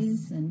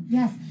blueberries. And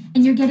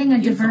you're getting a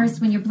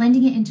diverse, when you're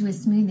blending it into a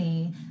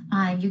smoothie,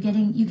 you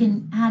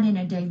can add in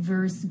a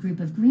diverse group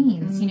of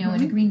greens. You know,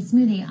 in a green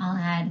smoothie, I'll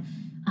add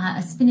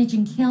a spinach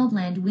and kale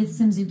blend with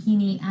some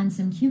zucchini and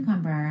some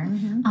cucumber,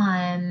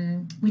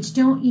 which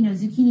don't, you know,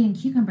 zucchini and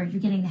cucumber,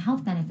 you're getting the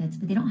health benefits,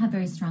 but they don't have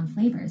very strong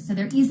flavors. So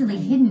they're easily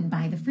hidden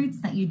by the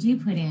fruits that you do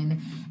put in.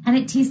 And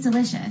it tastes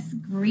delicious.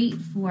 Great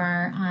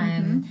for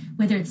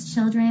whether it's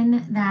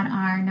children that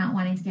are not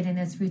wanting to get in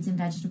those fruits and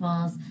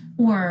vegetables,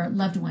 or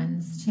loved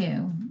ones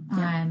too.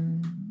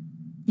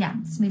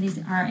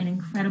 Smoothies are an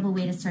incredible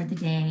way to start the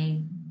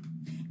day.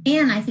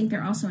 And I think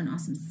they're also an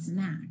awesome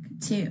snack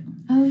too.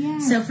 Oh, yeah.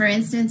 So, for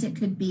instance, it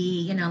could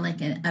be, you know,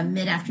 like a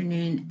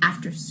mid-afternoon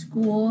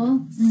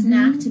after-school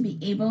snack to be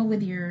able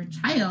with your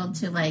child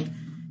to, like,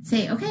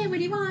 say, okay, what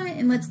do you want?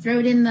 And let's throw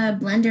it in the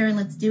blender and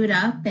let's do it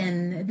up.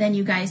 And then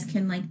you guys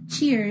can, like,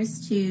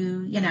 cheers to,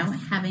 you know,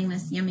 having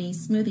this yummy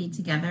smoothie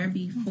together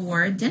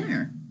before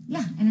dinner.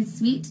 Yeah, and it's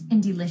sweet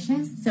and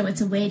delicious. So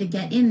it's a way to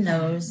get in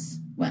those,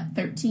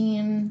 7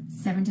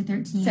 to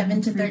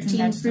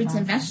 13 fruits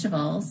and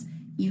vegetables.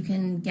 You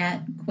can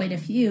get quite a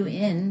few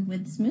in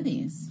with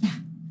smoothies. Yeah,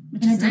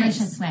 which in is a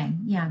delicious way.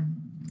 Yeah.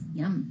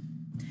 Yum.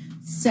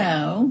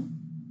 So,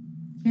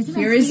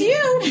 here is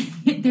you.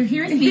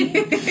 Here is me.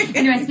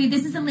 In a recipe.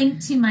 This is a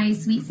link to my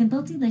Sweet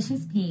Simple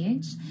Delicious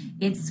page.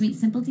 It's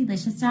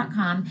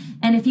sweetsimpledelicious.com.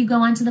 And if you go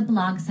onto the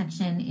blog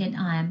section, it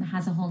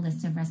has a whole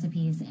list of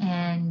recipes.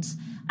 And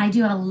I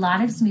do have a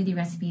lot of smoothie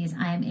recipes.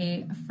 I'm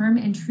a firm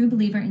and true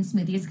believer in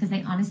smoothies because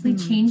they honestly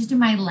changed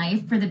my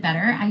life for the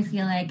better. I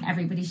feel like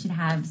everybody should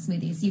have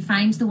smoothies. You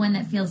find the one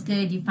that feels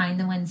good. You find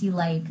the ones you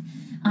like.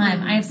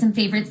 I have some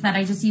favorites that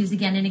I just use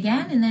again and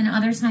again, and then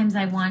other times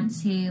I want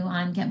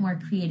to get more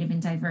creative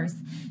and diverse.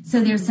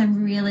 So there's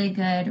some really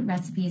good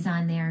recipes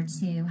on there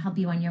to help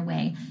you on your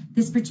way.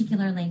 This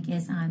particular link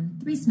is 3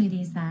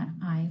 smoothies that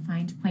I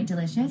find quite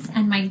delicious,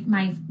 and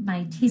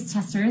my taste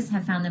testers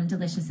have found them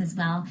delicious as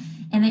well.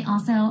 And they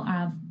also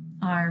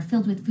are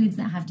filled with foods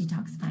that have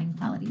detoxifying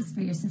qualities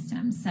for your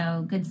system.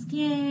 So good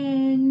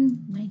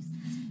skin, nice,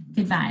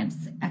 good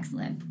vibes,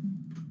 excellent.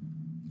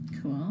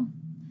 Cool.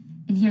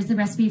 And here's the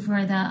recipe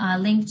for the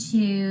link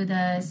to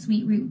the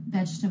sweet root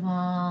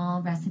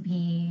vegetable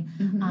recipe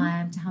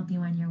to help you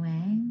on your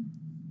way.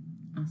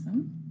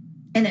 Awesome.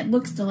 And it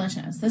looks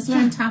delicious. This is what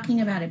I'm talking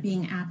about, it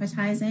being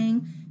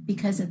appetizing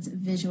because it's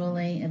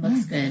visually, it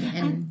looks good.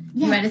 And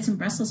you added some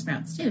Brussels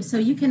sprouts too. So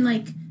you can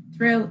like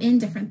throw in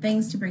different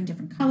things to bring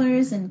different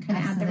colors and kind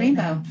of add the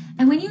rainbow.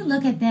 And when you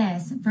look at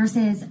this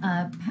versus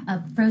a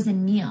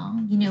frozen meal,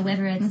 you know,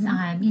 whether it's,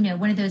 you know,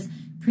 one of those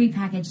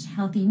prepackaged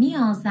healthy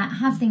meals that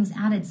have things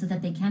added so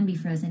that they can be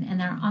frozen, and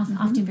they're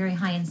often very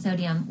high in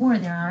sodium, or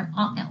there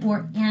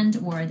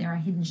are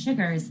hidden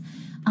sugars.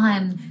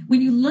 When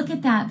you look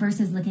at that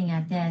versus looking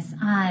at this,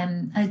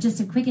 just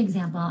a quick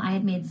example, I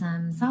had made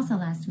some salsa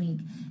last week,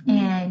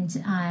 and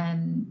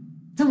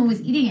someone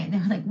was eating it, and they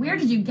were like, "Where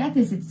did you get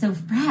this? It's so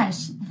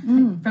fresh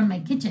from my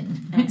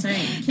kitchen." That's right.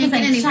 Can't get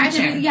any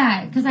fresher.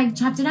 Yeah, because I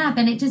chopped it up,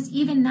 and it just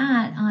even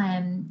that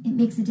it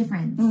makes a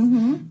difference.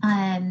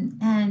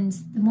 And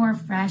the more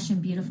fresh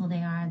and beautiful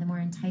they are, the more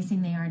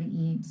enticing they are to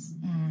eat,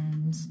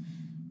 and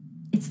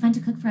it's fun to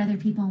cook for other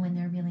people when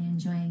they're really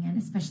enjoying it,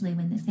 especially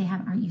if they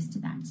aren't used to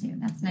that too.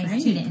 That's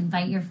nice too, to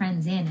invite your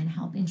friends in and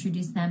help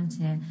introduce them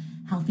to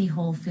healthy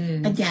whole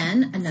foods.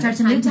 Again, another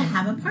time to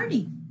have a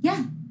party.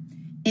 Yeah.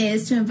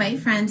 Is to invite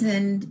friends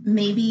and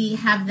maybe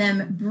have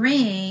them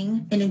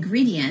bring an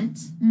ingredient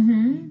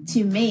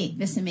to make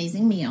this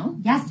amazing meal.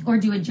 Yes, or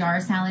do a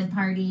jar salad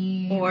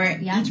party. Or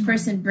each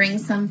person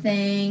brings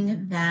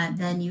something that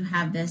then you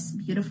have this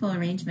beautiful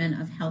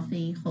arrangement of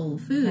healthy whole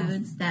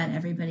foods that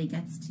everybody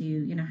gets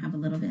to, have a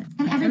little bit.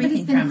 And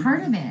everybody's been a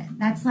part of it.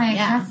 That's like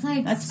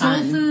soul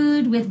fun.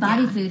 Food with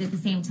body food at the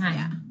same time.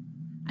 Yeah.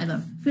 I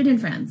love food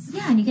and friends.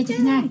 Yeah, and you get to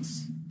connect.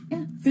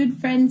 Yeah, food,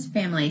 friends,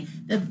 family.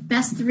 The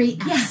best 3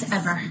 F's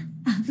ever.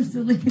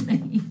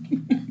 Absolutely.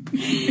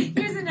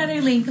 Here's another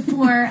link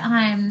for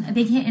a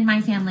big hit in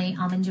my family,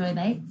 Almond Joy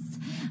Bites.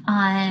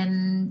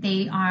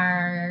 They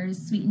are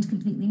sweetened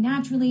completely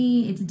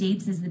naturally. It's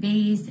dates as the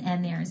base,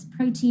 and there's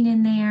protein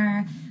in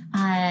there.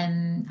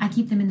 I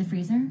keep them in the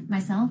freezer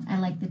myself. I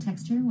like the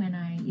texture when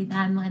I eat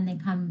them when they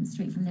come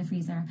straight from the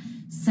freezer.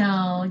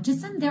 So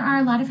there are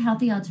a lot of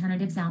healthy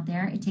alternatives out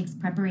there. It takes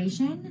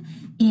preparation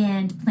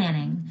and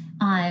planning.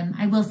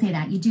 I will say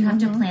that you do have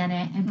to plan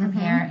it and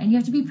prepare, and you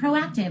have to be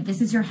proactive.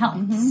 This is your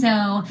health.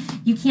 So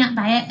you can't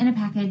buy it in a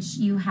package.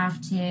 You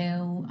have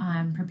to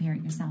prepare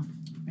it yourself.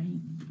 Right.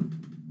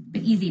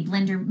 But easy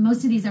blender.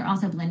 Most of these are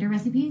also blender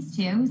recipes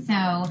too. So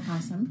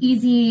awesome.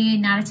 Easy,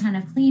 not a ton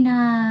of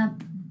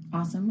cleanup.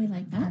 Awesome. We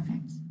like that.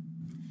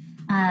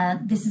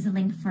 Perfect. This is a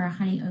link for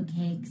honey oat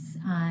cakes.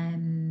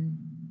 And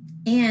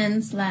 /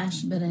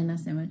 banana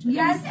sandwiches.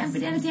 Yes, and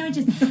banana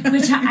sandwiches,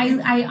 which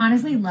I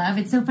honestly love.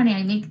 It's so funny.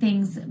 I make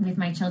things with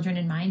my children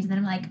in mind, and then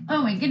I'm like,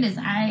 oh my goodness,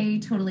 I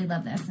totally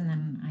love this, and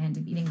then I end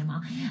up eating them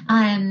all.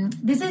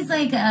 This is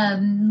like a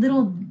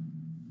little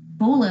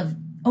bowl of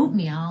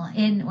oatmeal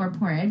or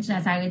porridge,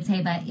 as I would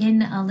say, but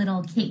in a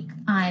little cake,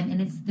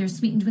 and they're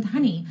sweetened with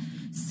honey.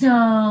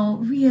 So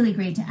really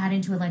great to add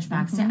into a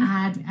lunchbox, to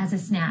add as a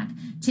snack,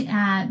 to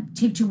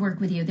take to work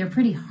with you. They're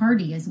pretty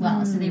hearty as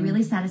well, so they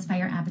really satisfy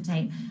your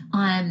appetite.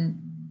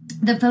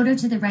 The photo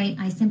to the right,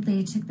 I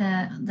simply took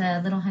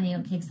the little honey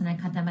oat cakes and I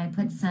cut them. I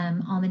put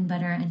some almond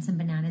butter and some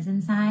bananas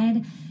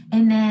inside,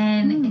 and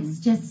then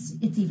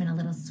it's even a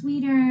little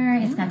sweeter.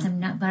 It's got some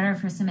nut butter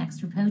for some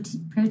extra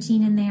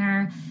protein in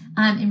there,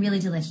 and really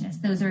delicious.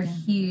 Those are a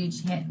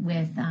huge hit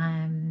with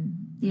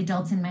the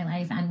adults in my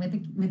life and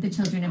with the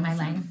children in my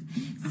life.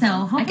 So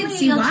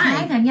hopefully you'll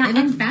try them. Yeah,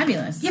 they look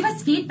fabulous. Give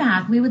us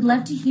feedback. We would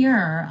love to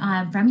hear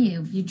from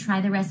you. If you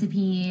try the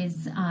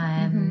recipes,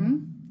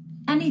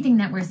 anything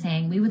that we're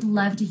saying, we would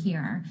love to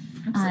hear.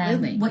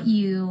 Absolutely. What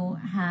you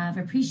have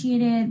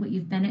appreciated, what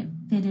you've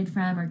benefited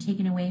from or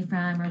taken away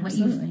from, or what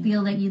you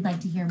feel that you'd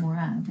like to hear more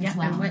of as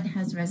well. And what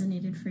has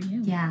resonated for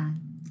you. Yeah.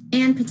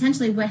 And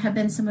potentially what have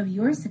been some of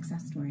your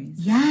success stories.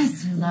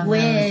 Yes, we love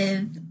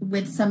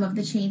with some of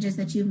the changes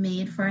that you've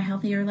made for a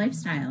healthier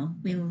lifestyle.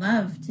 We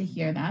love to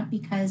hear that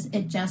because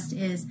it just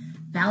is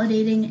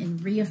validating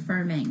and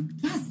reaffirming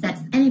that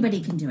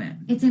anybody can do it.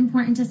 It's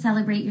important to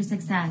celebrate your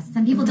success.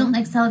 Some people don't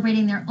like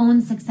celebrating their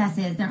own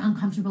successes. They're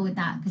uncomfortable with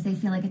that because they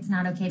feel like it's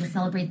not okay to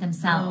celebrate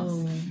themselves.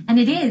 And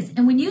it is.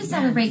 And when you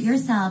celebrate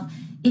yourself,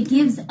 it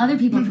gives other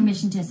people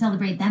permission to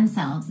celebrate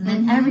themselves. And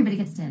then everybody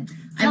gets to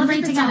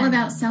celebrate together. It's all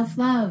about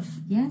self-love.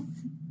 Yes.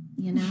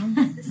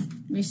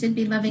 We should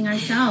be loving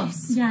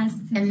ourselves. Yes.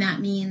 And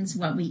that means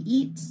what we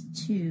eat,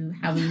 to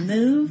how we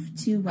move,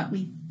 to what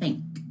we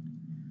think.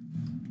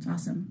 It's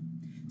awesome.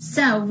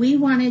 So I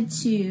want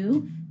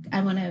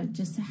to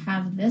just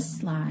have this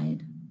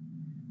slide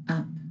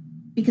up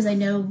because I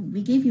know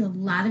we gave you a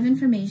lot of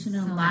information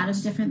and a lot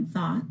of different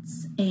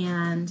thoughts,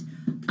 and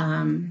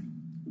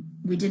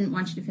we didn't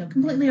want you to feel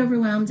completely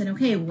overwhelmed and,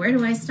 okay, where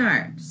do I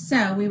start?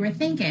 So we were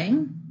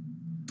thinking,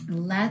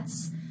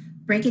 let's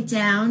break it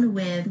down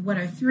with what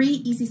are 3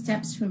 easy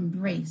steps to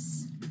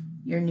embrace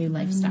your new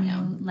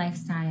lifestyle.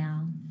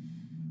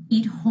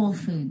 Eat whole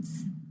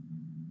foods.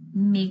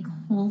 Make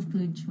whole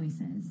food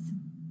choices.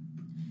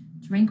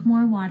 Drink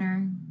more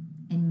water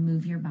and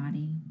move your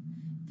body.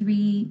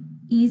 3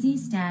 easy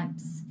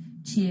steps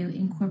to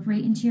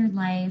incorporate into your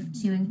life,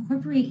 to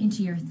incorporate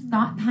into your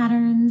thought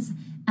patterns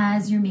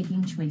as you're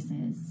making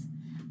choices.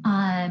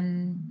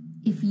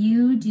 If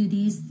you do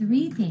these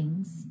 3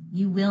 things,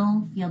 you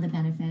will feel the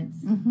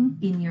benefits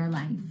in your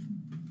life.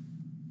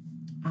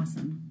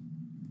 Awesome.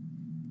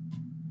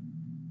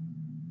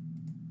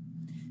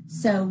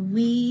 So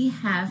we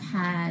have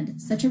had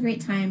such a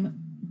great time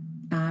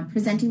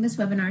presenting this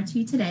webinar to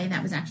you today.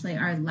 That was actually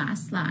our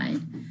last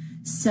slide.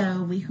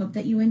 So we hope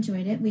that you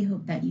enjoyed it. We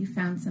hope that you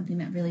found something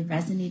that really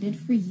resonated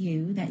for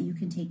you that you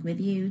can take with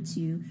you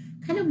to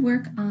kind of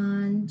work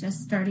on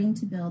just starting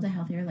to build a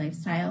healthier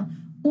lifestyle,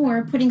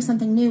 or putting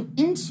something new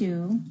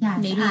into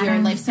maybe your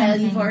lifestyle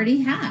you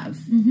already have.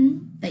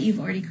 that you've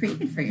already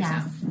created for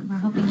yourself. Yes, we're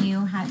hoping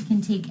you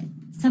can take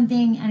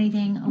something,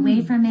 anything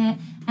away from it,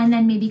 and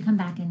then maybe come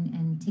back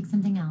and take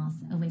something else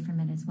away from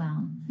it as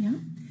well. Yeah.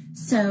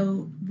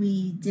 So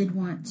we did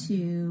want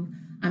to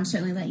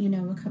certainly let you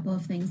know a couple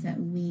of things that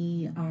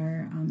we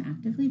are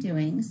actively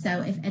doing.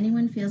 So if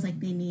anyone feels like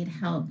they need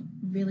help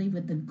really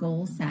with the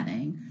goal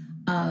setting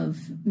of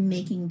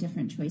making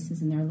different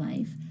choices in their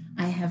life,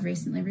 I have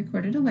recently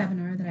recorded a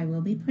webinar that I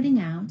will be putting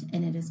out,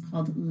 and it is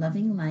called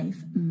Loving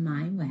Life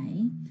My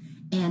Way.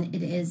 And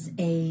it is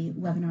a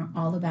webinar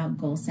all about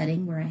goal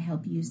setting where I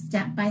help you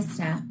step by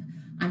step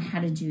on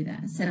how to do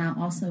this. And I'll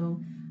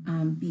also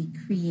be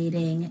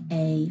creating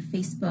a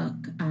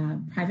Facebook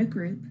private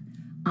group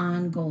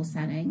on goal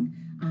setting.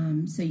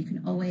 So you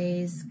can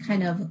always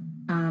kind of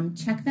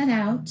check that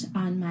out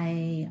on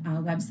my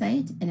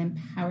website at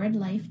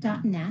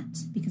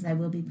empoweredlife.net, because I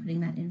will be putting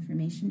that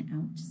information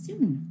out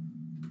soon.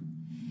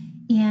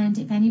 And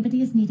if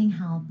anybody is needing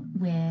help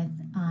with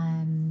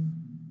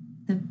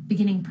the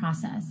beginning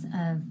process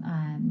of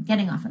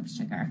getting off of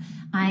sugar,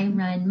 I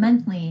run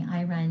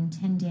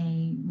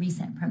 10-day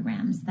reset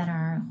programs that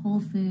are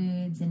whole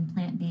foods and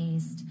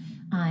plant-based.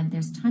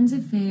 There's tons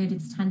of food.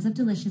 It's tons of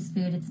delicious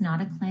food. It's not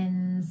a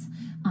cleanse.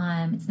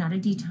 It's not a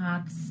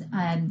detox.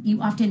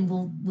 You often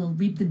will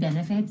reap the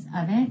benefits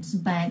of it,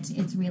 but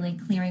it's really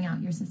clearing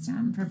out your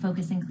system for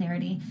focus and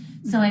clarity.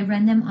 So I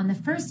run them on the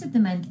first of the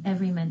month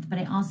every month, but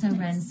I also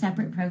run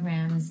separate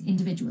programs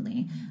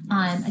individually.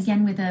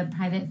 Again, with a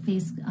private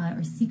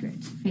secret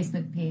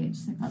Facebook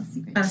page. They're called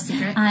secret. Oh,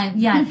 secret.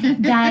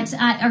 That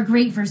are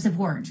great for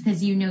support,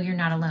 because you know you're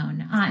not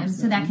alone.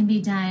 So that can be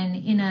done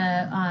in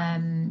a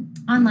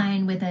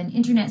online with an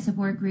internet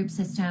support group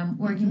system,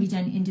 or it can be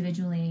done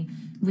individually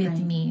with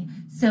me.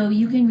 So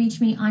you can reach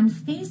me on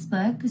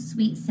Facebook,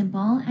 Sweet,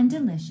 Simple, and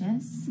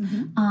Delicious,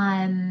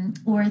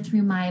 or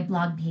through my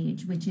blog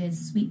page, which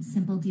is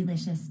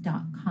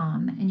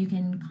sweetsimpledelicious.com, and you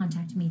can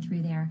contact me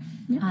through there.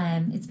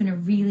 It's been a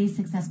really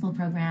successful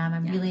program.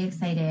 I'm really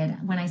excited.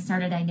 When I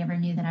started, I never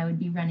knew that I would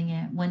be running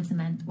it once a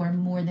month or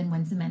more than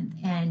once a month,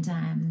 and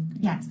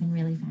it's been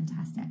really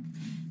fantastic.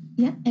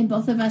 Yeah, and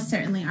both of us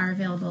certainly are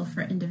available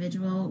for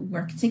individual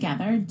work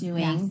together,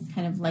 doing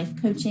kind of life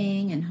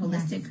coaching and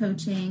holistic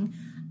coaching.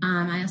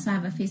 I also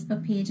have a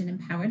Facebook page, an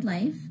Empowered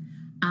Life,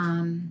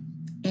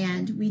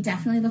 and we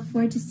definitely look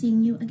forward to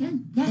seeing you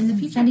again in the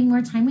future. Spending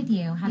more time with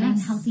you, having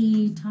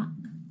healthy talk.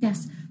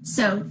 Yes.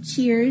 So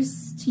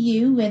cheers to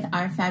you with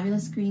our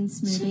fabulous green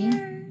smoothie.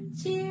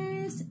 Cheers.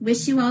 Cheers.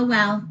 Wish you all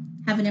well.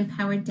 Have an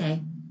empowered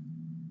day.